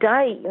end of the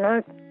day,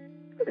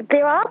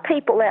 there are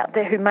people out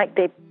there who make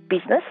their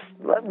business,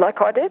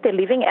 like I do, they're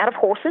living out of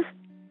horses,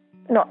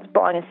 not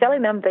buying and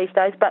selling them these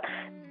days, but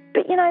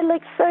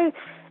so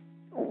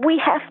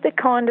we have to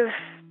kind of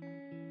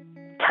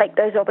take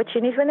those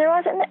opportunities when they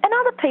arise. And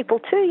other people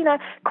too,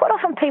 quite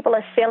often people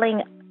are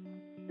selling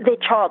their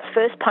child's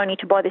first pony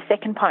to buy their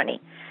second pony.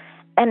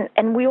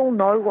 And we all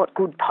know what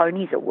good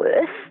ponies are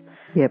worth.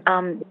 Yep.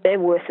 They're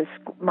worth as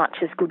much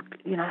as good,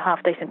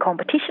 half-decent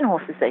competition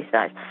horses these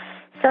days.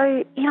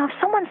 So, if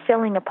someone's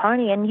selling a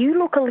pony and you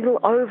look a little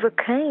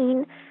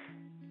over-keen,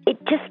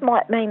 it just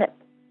might mean that,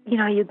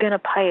 you're going to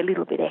pay a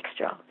little bit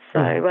extra. So,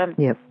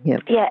 yep.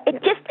 Yeah,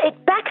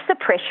 it backs the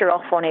pressure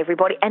off on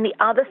everybody. And the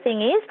other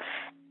thing is,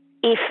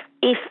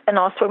 if and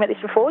I was talking about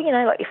this before,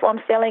 if I'm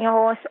selling a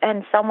horse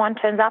and someone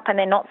turns up and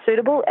they're not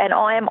suitable, and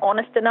I am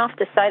honest enough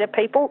to say to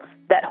people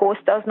that horse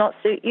does not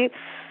suit you,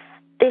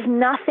 there's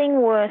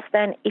nothing worse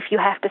than if you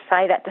have to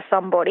say that to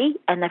somebody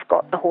and they've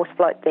got the horse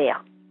float there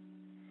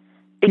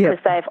because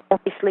they've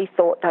obviously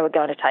thought they were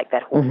going to take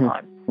that horse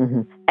home.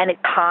 Mm-hmm. And it's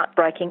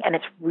heartbreaking and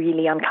it's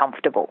really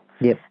uncomfortable.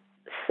 Yep.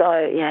 So,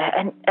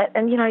 yeah,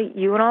 and you know,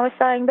 you and I were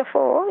saying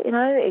before, you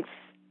know, it's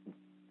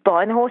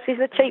buying the horse is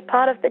the cheap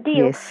part of the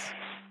deal. Yes.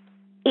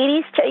 It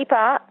is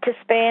cheaper to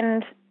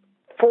spend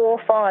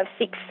 $400, $500,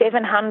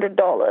 $600,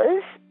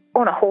 $700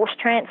 on a horse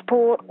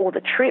transport or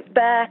the trip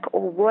back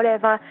or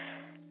whatever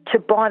to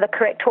buy the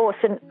correct horse.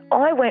 And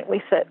I went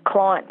with a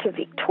client to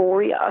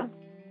Victoria,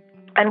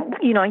 and,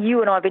 you know,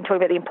 you and I have been talking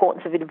about the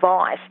importance of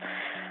advice.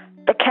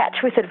 The catch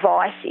with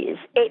advice is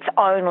it's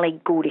only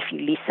good if you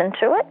listen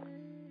to it.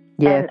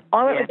 Yeah, and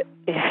I went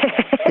with,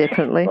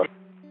 definitely.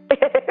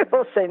 We've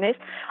all seen this.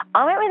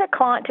 I went with a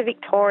client to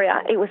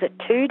Victoria. It was a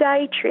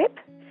 2-day trip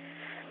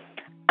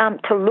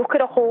to look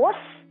at a horse.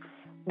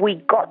 We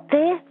got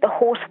there. The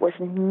horse was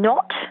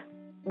not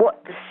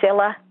what the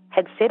seller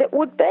had said it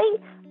would be.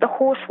 The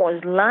horse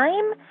was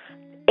lame.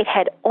 It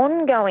had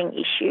ongoing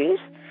issues.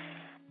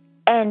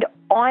 And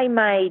I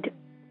made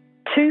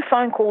 2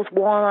 phone calls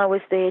while I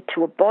was there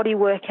to a body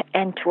worker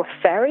and to a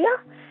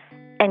farrier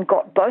and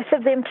got both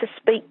of them to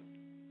speak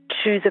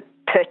to the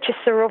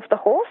purchaser of the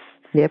horse.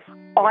 Yep.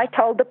 I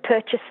told the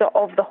purchaser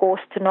of the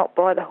horse to not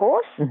buy the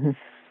horse. Mm-hmm.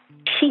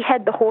 She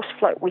had the horse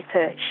float with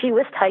her. She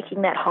was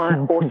taking that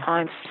horse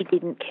home. She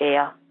didn't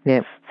care.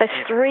 Yep. So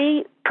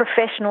 3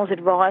 professionals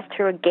advised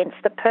her against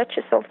the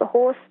purchase of the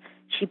horse.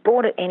 She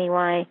bought it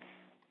anyway,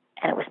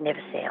 and it was never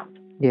sound.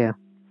 Yeah,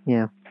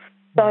 yeah.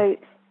 So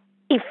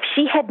if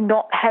she had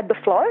not had the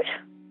float,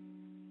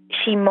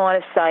 she might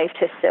have saved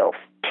herself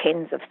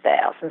tens of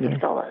thousands of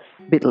dollars.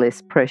 A bit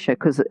less pressure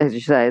because, as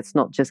you say, it's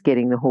not just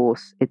getting the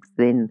horse. It's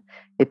then,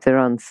 if they're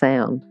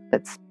unsound,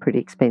 that's pretty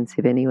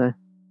expensive anyway.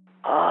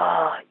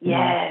 Oh,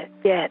 yeah.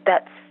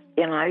 That's,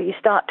 you know, you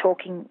start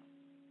talking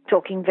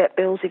vet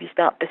bills if you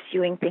start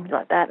pursuing things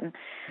like that.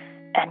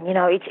 And you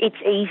know, it's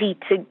easy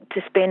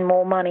to spend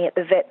more money at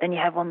the vet than you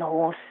have on the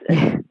horse.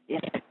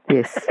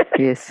 Yes,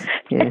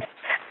 yeah.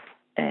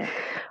 Yeah.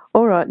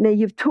 All right. Now,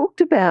 you've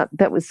talked about,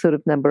 that was sort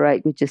of number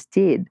 8 we just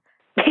did.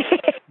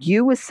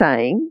 You were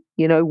saying,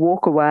 you know,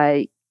 walk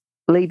away,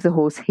 leave the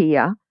horse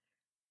here.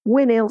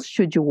 When else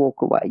should you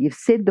walk away? You've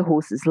said the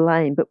horse is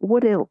lame, but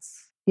what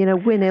else? You know,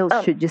 when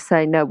else should you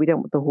say, no, we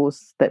don't want the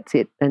horse, that's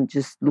it, and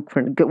just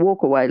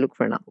walk away, look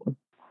for another one?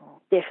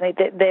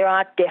 Definitely. There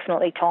are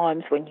definitely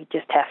times when you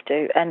just have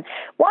to. And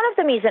one of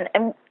them is,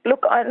 and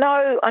look, I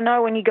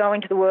know when you go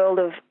into the world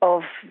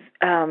of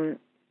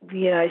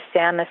you know,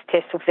 soundness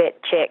tests or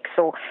vet checks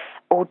or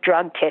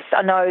drug tests,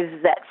 I know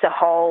that's a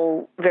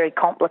whole very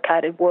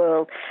complicated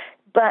world.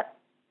 But,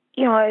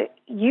 you know,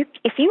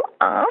 if you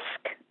ask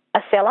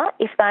a seller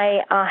if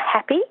they are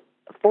happy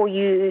for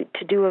you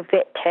to do a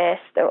vet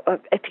test or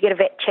to get a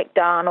vet check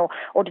done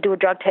or to do a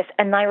drug test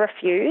and they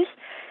refuse,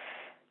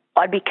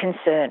 I'd be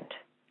concerned.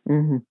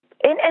 Mm-hmm.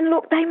 And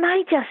look, they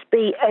may just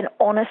be an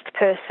honest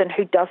person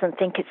who doesn't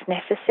think it's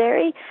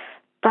necessary,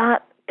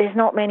 but there's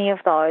not many of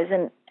those.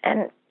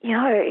 And you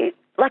know,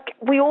 like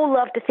we all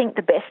love to think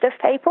the best of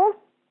people,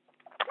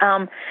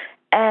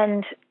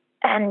 and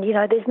you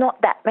know, there's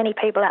not that many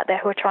people out there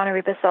who are trying to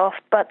rip us off,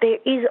 but there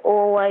is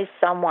always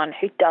someone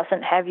who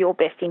doesn't have your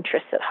best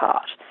interests at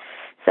heart.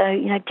 So,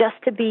 you know, just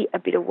to be a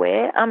bit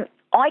aware.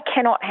 I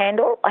cannot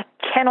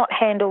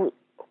handle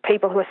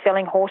people who are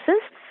selling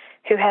horses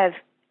who have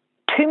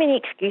too many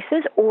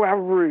excuses or are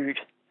rude.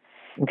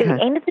 Because at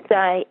the end of the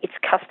day, it's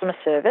customer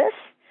service.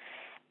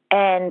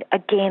 And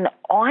again,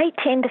 I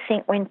tend to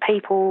think when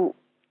people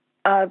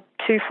are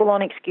too full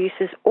on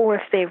excuses or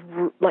if they're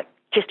like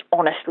just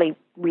honestly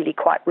really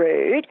quite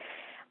rude,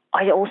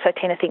 I also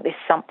tend to think there's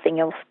something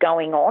else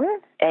going on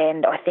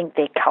and I think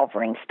they're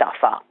covering stuff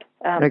up.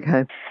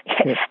 Okay.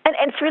 Yep. And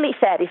it's really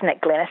sad, isn't it,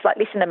 Glenn? It's like,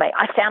 listen to me.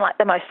 I sound like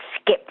the most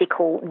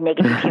sceptical,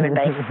 negative human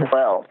being in the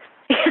world.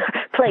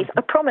 Please,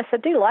 I promise I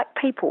do like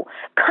people.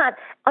 But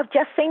I've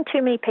just seen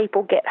too many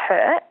people get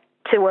hurt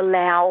to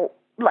allow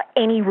like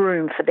any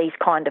room for these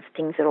kind of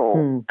things at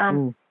all.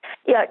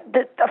 You know,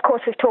 of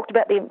course, we've talked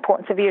about the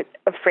importance of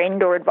a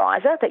friend or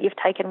advisor that you've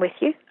taken with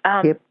you.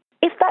 Yep.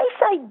 If they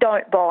say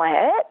don't buy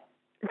it,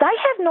 they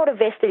have not a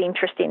vested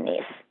interest in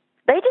this.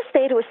 They're just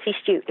there to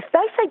assist you. If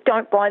they say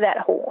don't buy that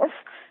horse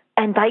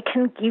and they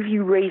can give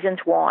you reasons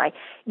why,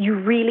 you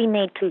really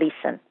need to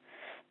listen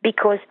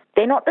because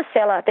they're not the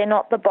seller, they're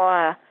not the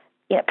buyer.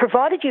 You know,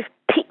 provided you've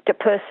picked a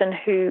person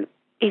who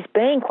is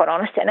being quite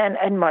honest,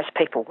 and most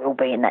people will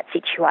be in that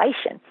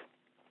situation.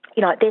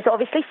 You know, there's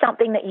obviously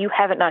something that you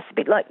haven't noticed. A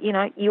bit like, you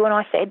know, you and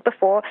I said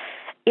before,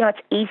 you know,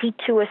 it's easy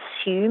to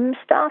assume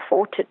stuff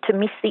or to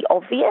miss the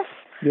obvious.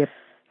 Yep.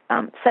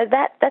 So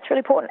that's really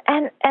important.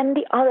 And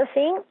the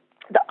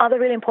other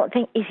really important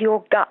thing is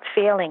your gut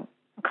feeling,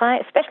 okay,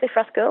 especially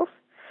for us girls.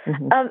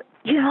 Mm-hmm.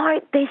 You know,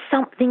 there's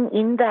something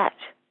in that.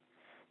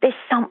 There's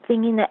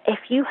something in that. If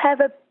you have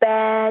a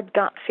bad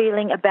gut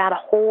feeling about a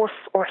horse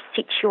or a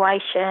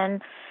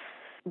situation,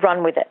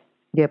 run with it.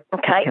 Yep.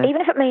 Okay? Even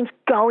if it means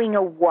going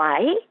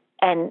away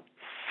and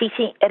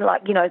sitting and,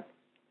 like, you know,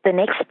 the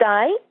next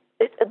day,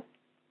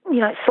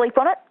 sleep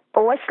on it.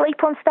 Always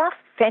sleep on stuff.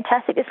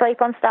 Fantastic to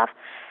sleep on stuff.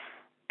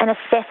 And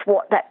assess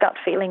what that gut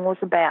feeling was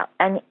about.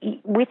 And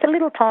with a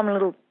little time, a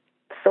little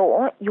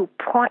thought, you'll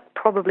quite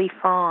probably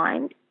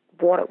find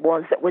what it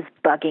was that was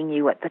bugging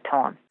you at the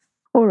time.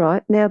 All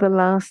right, now the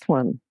last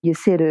one. You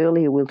said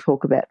earlier we'll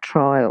talk about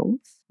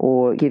trials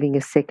or giving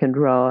a second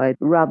ride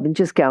rather than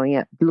just going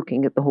out,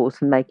 looking at the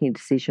horse and making a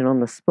decision on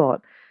the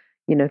spot.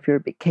 If you're a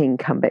bit keen,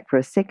 come back for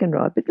a second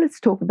ride. But let's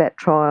talk about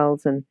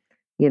trials and,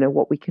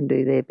 what we can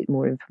do there, a bit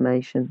more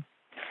information.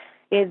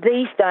 Yeah,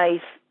 these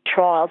days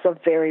trials are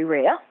very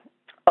rare.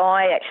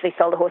 I actually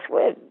sold a horse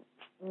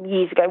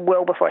years ago,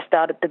 well before I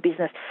started the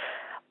business.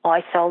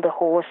 I sold a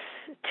horse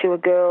to a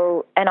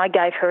girl and I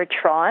gave her a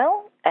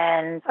trial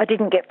and I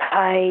didn't get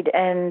paid,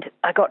 and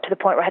I got to the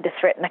point where I had to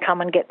threaten to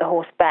come and get the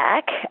horse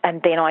back,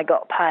 and then I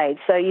got paid.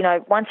 So,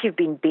 once you've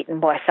been bitten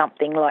by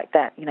something like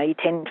that, you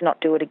tend to not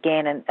do it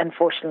again, and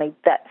unfortunately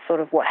that's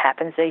sort of what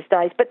happens these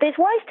days. But there's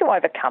ways to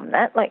overcome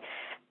that. Like,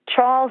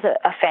 trials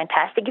are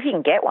fantastic. If you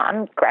can get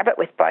one, grab it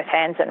with both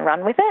hands and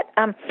run with it.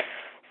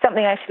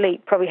 Something I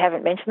actually probably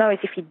haven't mentioned, though, is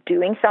if you're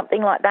doing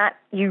something like that,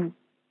 you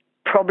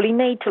probably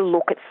need to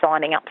look at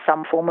signing up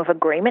some form of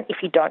agreement if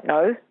you don't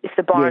know, if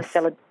the buyer and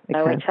seller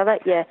know each other.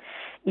 Yeah,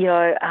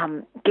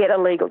 get a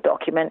legal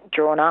document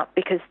drawn up,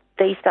 because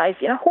these days,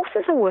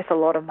 horses are worth a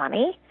lot of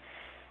money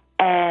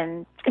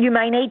and you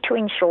may need to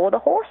insure the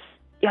horse,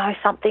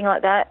 something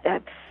like that.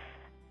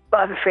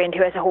 I have a friend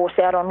who has a horse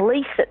out on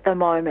lease at the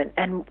moment,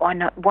 and I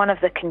know one of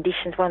the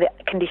conditions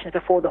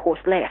before the horse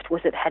left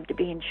was it had to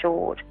be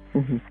insured.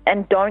 Mm-hmm.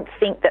 And don't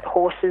think that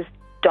horses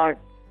don't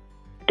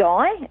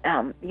die.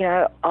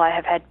 I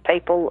have had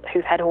people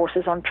who've had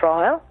horses on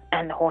trial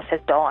and the horse has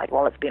died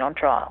while it's been on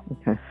trial.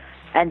 Okay.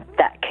 And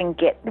that can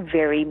get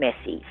very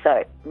messy.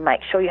 So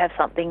make sure you have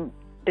something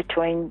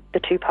between the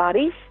two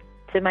parties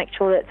to make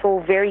sure that it's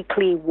all very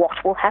clear what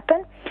will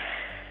happen.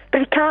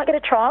 But if you can't get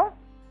a trial,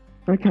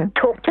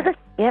 talk to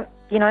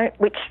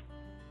which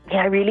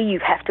really you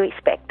have to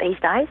expect these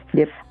days.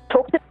 Yep.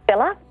 Talk to the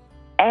seller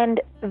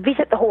and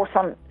visit the horse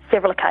on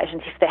several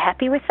occasions if they're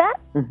happy with that,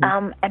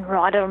 and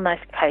ride it on those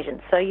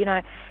occasions. So,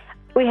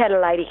 we had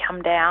a lady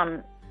come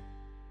down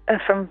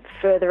from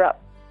further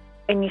up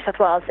in New South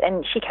Wales,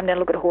 and she came down to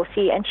look at a horse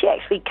here, and she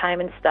actually came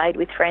and stayed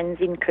with friends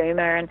in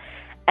Cooma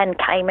and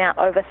came out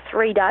over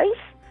 3 days.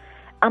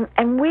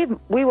 And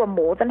we were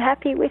more than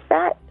happy with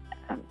that.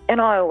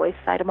 And I always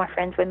say to my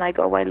friends when they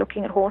go away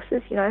looking at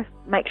horses,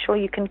 make sure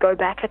you can go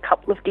back a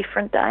couple of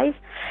different days.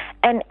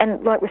 And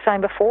like we were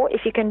saying before,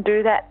 if you can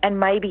do that and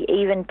maybe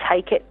even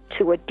take it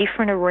to a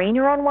different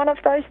arena on one of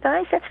those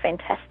days, that's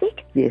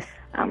fantastic. Yes.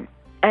 And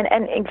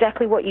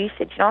exactly what you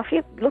said, if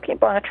you're looking at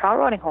buying a trail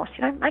riding horse,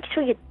 make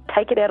sure you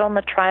take it out on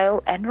the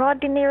trail and ride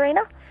it in the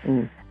arena.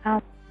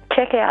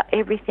 Check out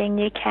everything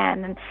you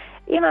can. And,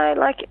 you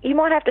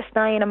might have to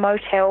stay in a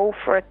motel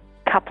for a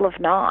couple of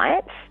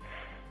nights.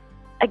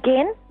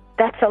 Again,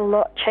 that's a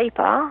lot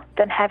cheaper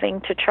than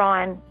having to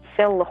try and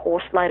sell the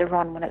horse later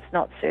on when it's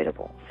not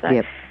suitable. So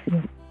you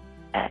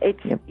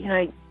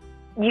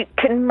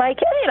can make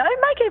it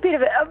a bit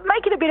of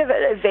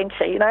an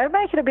adventure,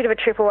 make it a bit of a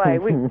trip away.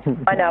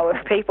 I know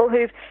of people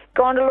who've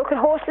gone to look at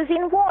horses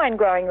in wine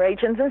growing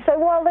regions, and so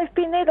while they've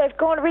been there, they've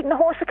gone and ridden a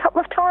horse a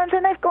couple of times,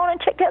 and they've gone and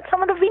checked out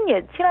some of the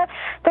vineyards.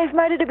 They've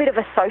made it a bit of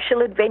a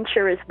social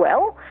adventure as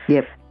well.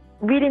 Yep.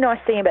 Really nice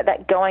thing about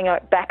that going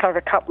back over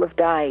a couple of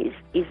days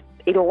is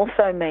it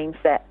also means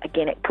that,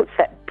 again, it puts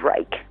that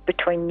break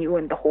between you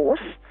and the horse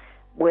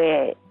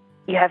where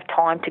you have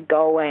time to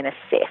go away and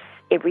assess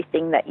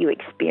everything that you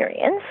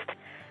experienced,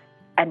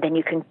 and then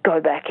you can go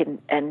back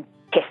and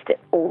test it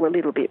all a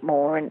little bit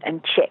more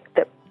and check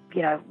that,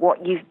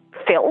 what you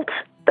felt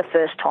the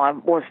first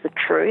time was the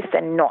truth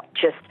and not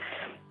just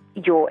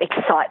your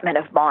excitement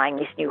of buying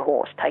this new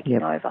horse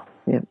taking over.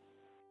 Yep.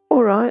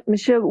 All right,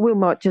 Michelle, we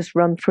might just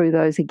run through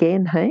those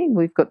again, hey?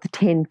 We've got the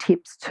 10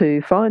 tips to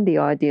find the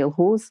ideal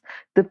horse.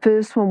 The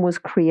first one was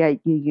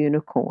create your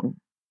unicorn.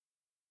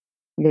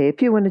 Yeah,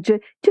 if you want to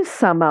just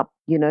sum up,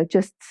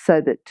 just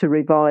so that to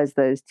revise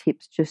those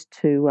tips, just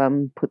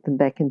to put them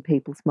back in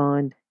people's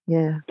mind.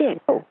 Yeah. Yeah,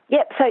 cool.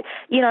 Yep, so,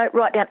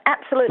 write down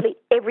absolutely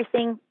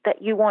everything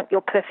that you want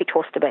your perfect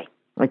horse to be.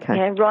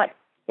 Okay. Write.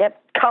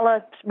 Yep,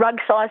 colour, rug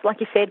size, like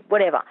you said,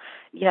 whatever.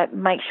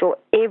 Make sure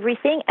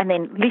everything, and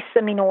then list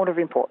them in order of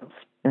importance.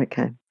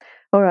 Okay.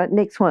 All right,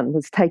 next one.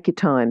 Let's take your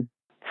time.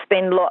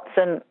 Spend lots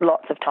and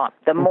lots of time.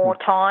 The more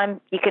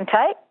time you can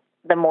take,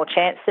 the more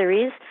chance there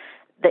is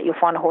that you'll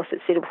find a horse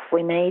that's suitable for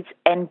your needs,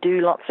 and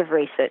do lots of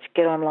research.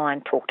 Get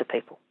online, talk to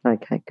people.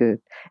 Okay, good.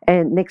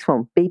 And next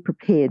one, be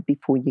prepared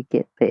before you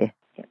get there.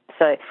 Yep.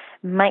 So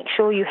make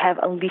sure you have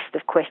a list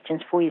of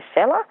questions for your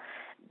seller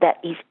that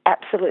is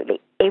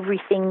absolutely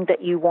everything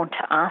that you want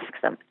to ask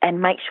them,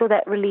 and make sure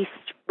that relates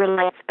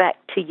back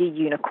to your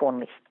unicorn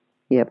list.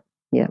 Yep.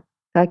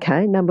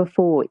 Okay, number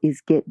 4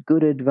 is get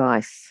good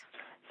advice.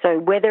 So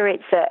whether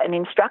it's an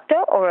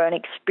instructor or an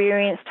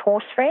experienced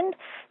horse friend,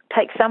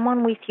 take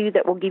someone with you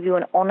that will give you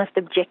an honest,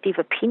 objective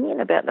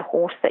opinion about the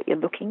horse that you're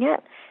looking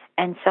at,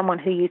 and someone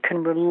who you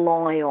can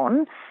rely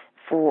on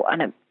for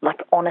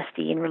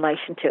honesty in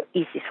relation to,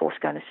 is this horse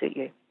going to suit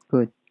you?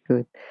 Good.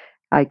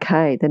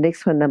 Okay, the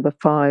next one, number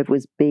 5,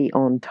 was be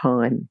on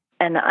time.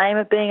 And the aim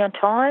of being on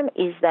time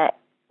is that,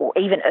 or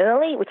even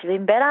early, which is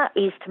even better,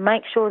 is to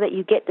make sure that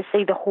you get to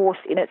see the horse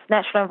in its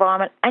natural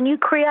environment and you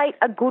create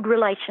a good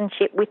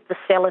relationship with the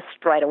seller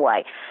straight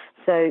away.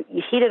 So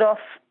you hit it off,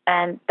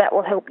 and that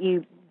will help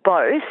you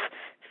both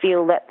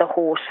feel that the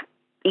horse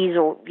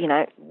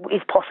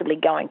is possibly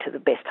going to the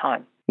best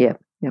home.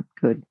 Yep,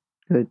 good.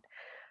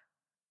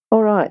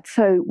 All right,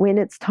 so when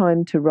it's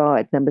time to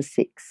ride, number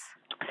 6.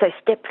 So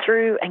step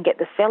through and get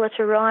the seller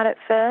to ride it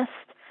first.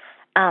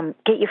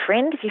 Get your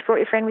friend, if you've brought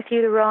your friend with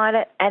you, to ride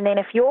it. And then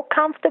if you're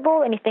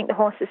comfortable and you think the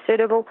horse is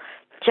suitable,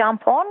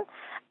 jump on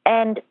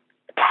and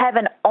have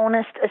an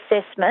honest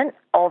assessment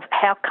of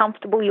how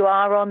comfortable you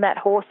are on that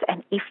horse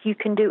and if you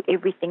can do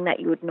everything that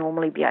you would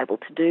normally be able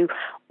to do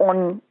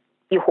on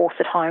your horse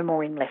at home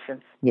or in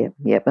lessons. Yep.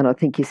 And I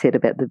think you said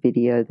about the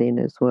video then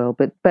as well.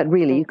 But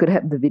really, you could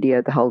have the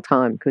video the whole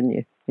time, couldn't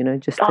you?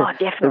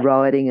 The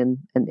riding and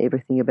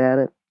everything about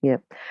it.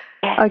 Yep.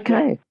 Yeah,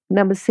 okay. Yeah.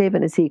 Number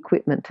 7 is the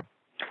equipment.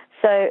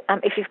 So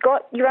if you've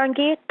got your own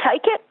gear,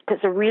 take it, because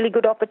it's a really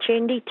good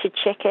opportunity to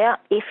check out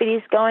if it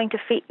is going to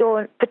fit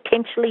your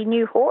potentially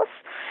new horse,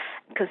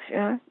 because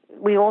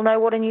we all know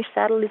what a new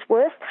saddle is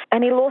worth.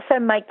 And it'll also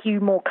make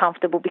you more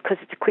comfortable because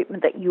it's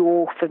equipment that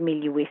you're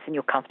familiar with and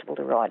you're comfortable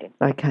to ride in.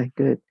 Okay,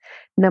 good.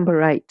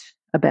 Number 8,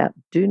 about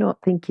do not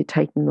think you're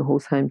taking the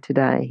horse home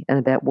today, and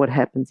about what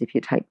happens if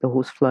you take the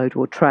horse float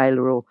or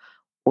trailer or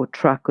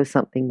truck or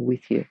something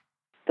with you.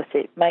 That's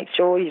it. Make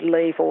sure you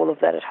leave all of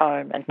that at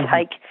home and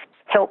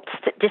helps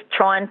to just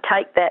try and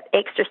take that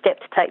extra step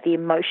to take the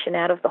emotion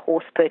out of the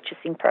horse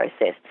purchasing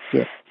process.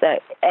 Yeah. So,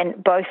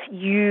 and both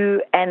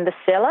you and the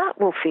seller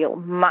will feel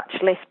much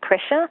less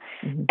pressure,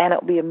 and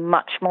it'll be a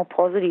much more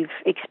positive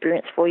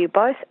experience for you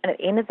both. And at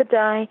the end of the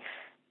day,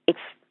 it's,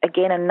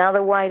 again,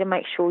 another way to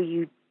make sure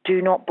you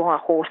do not buy a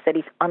horse that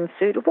is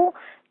unsuitable,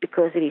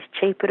 because it is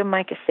cheaper to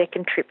make a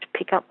second trip to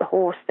pick up the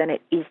horse than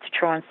it is to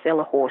try and sell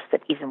a horse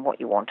that isn't what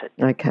you wanted.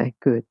 Okay,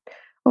 good.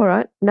 All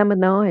right. Number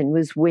 9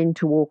 was when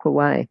to walk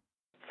away.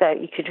 So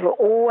you could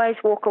always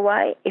walk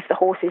away if the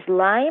horse is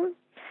lame,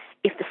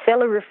 if the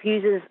seller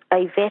refuses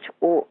a vet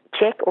or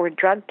check or a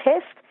drug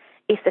test,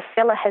 if the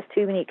seller has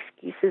too many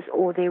excuses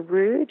or they're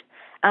rude,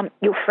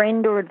 your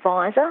friend or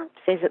advisor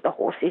says that the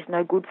horse is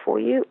no good for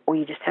you, or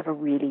you just have a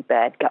really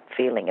bad gut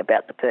feeling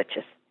about the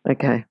purchase.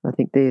 Okay, I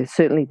think there's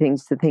certainly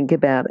things to think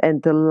about.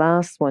 And the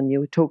last one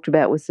you talked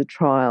about was the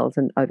trials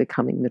and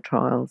overcoming the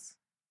trials.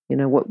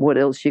 What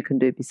else you can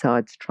do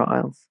besides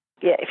trials?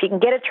 Yeah, if you can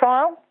get a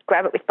trial,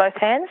 grab it with both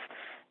hands,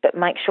 but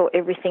make sure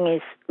everything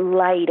is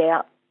laid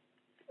out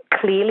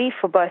clearly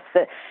for both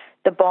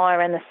the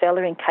buyer and the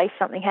seller in case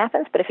something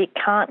happens. But if you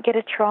can't get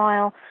a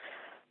trial,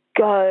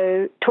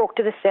 go talk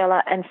to the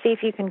seller and see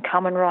if you can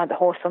come and ride the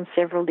horse on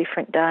several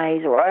different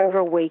days or over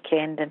a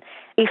weekend, and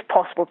if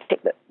possible,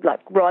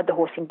 ride the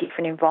horse in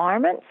different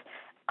environments.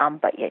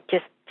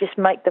 Just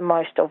make the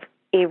most of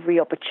every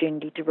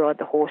opportunity to ride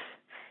the horse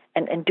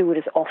and do it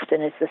as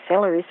often as the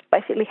seller is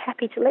basically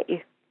happy to let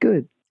you.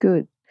 Good.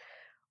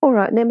 All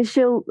right. Now,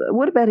 Michelle,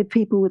 what about if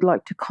people would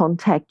like to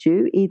contact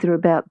you either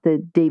about the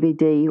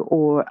DVD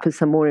or for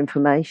some more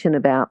information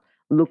about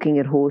looking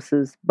at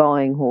horses,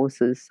 buying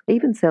horses,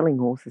 even selling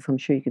horses? I'm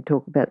sure you could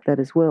talk about that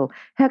as well.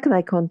 How can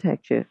they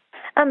contact you?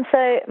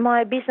 So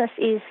my business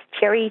is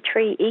Cherry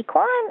Tree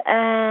Equine,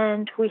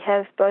 and we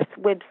have both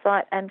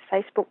website and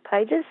Facebook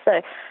pages.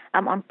 So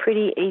I'm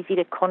pretty easy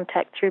to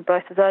contact through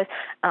both of those.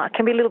 It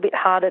can be a little bit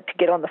harder to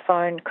get on the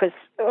phone because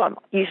I'm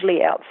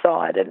usually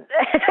outside, and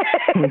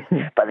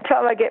by the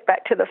time I get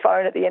back to the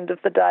phone at the end of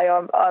the day,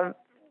 I'm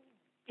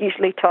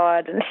usually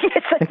tired, and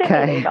send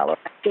an email or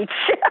message.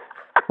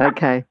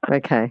 Okay.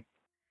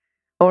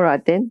 All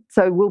right then.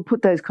 So we'll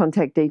put those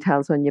contact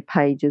details on your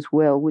page as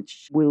well,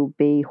 which will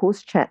be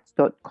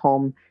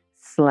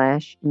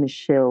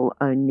horsechats.com/Michelle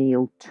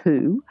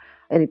O'Neill2.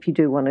 And if you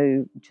do want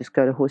to just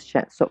go to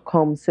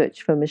horsechats.com,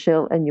 search for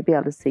Michelle, and you'll be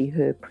able to see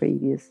her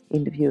previous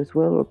interview as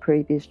well, or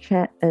previous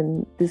chat,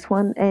 and this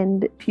one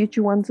and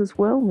future ones as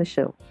well,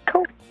 Michelle.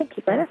 Cool. Thank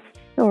you, Glenys.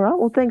 All right.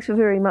 Well, thanks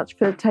very much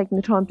for taking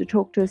the time to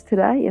talk to us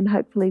today, and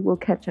hopefully we'll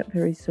catch up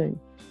very soon.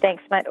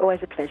 Thanks, mate.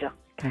 Always a pleasure.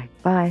 Okay.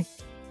 Bye.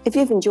 If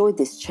you've enjoyed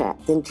this chat,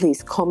 then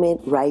please comment,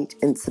 rate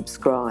and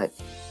subscribe.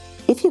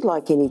 If you'd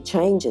like any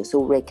changes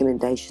or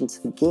recommendations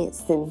for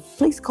guests, then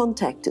please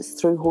contact us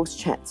through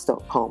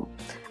horsechats.com.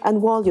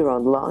 And while you're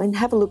online,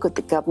 have a look at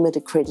the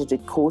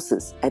government-accredited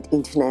courses at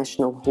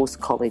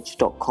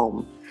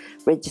internationalhorsecollege.com.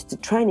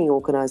 Registered Training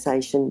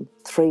Organisation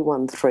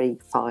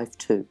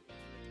 31352.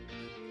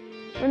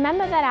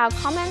 Remember that our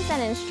comments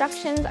and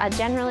instructions are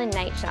general in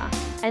nature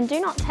and do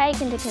not take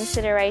into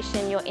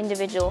consideration your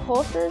individual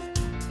horses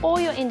or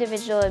your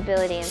individual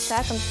ability and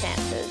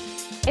circumstances.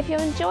 If you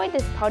enjoyed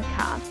this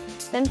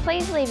podcast, then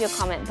please leave your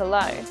comment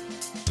below.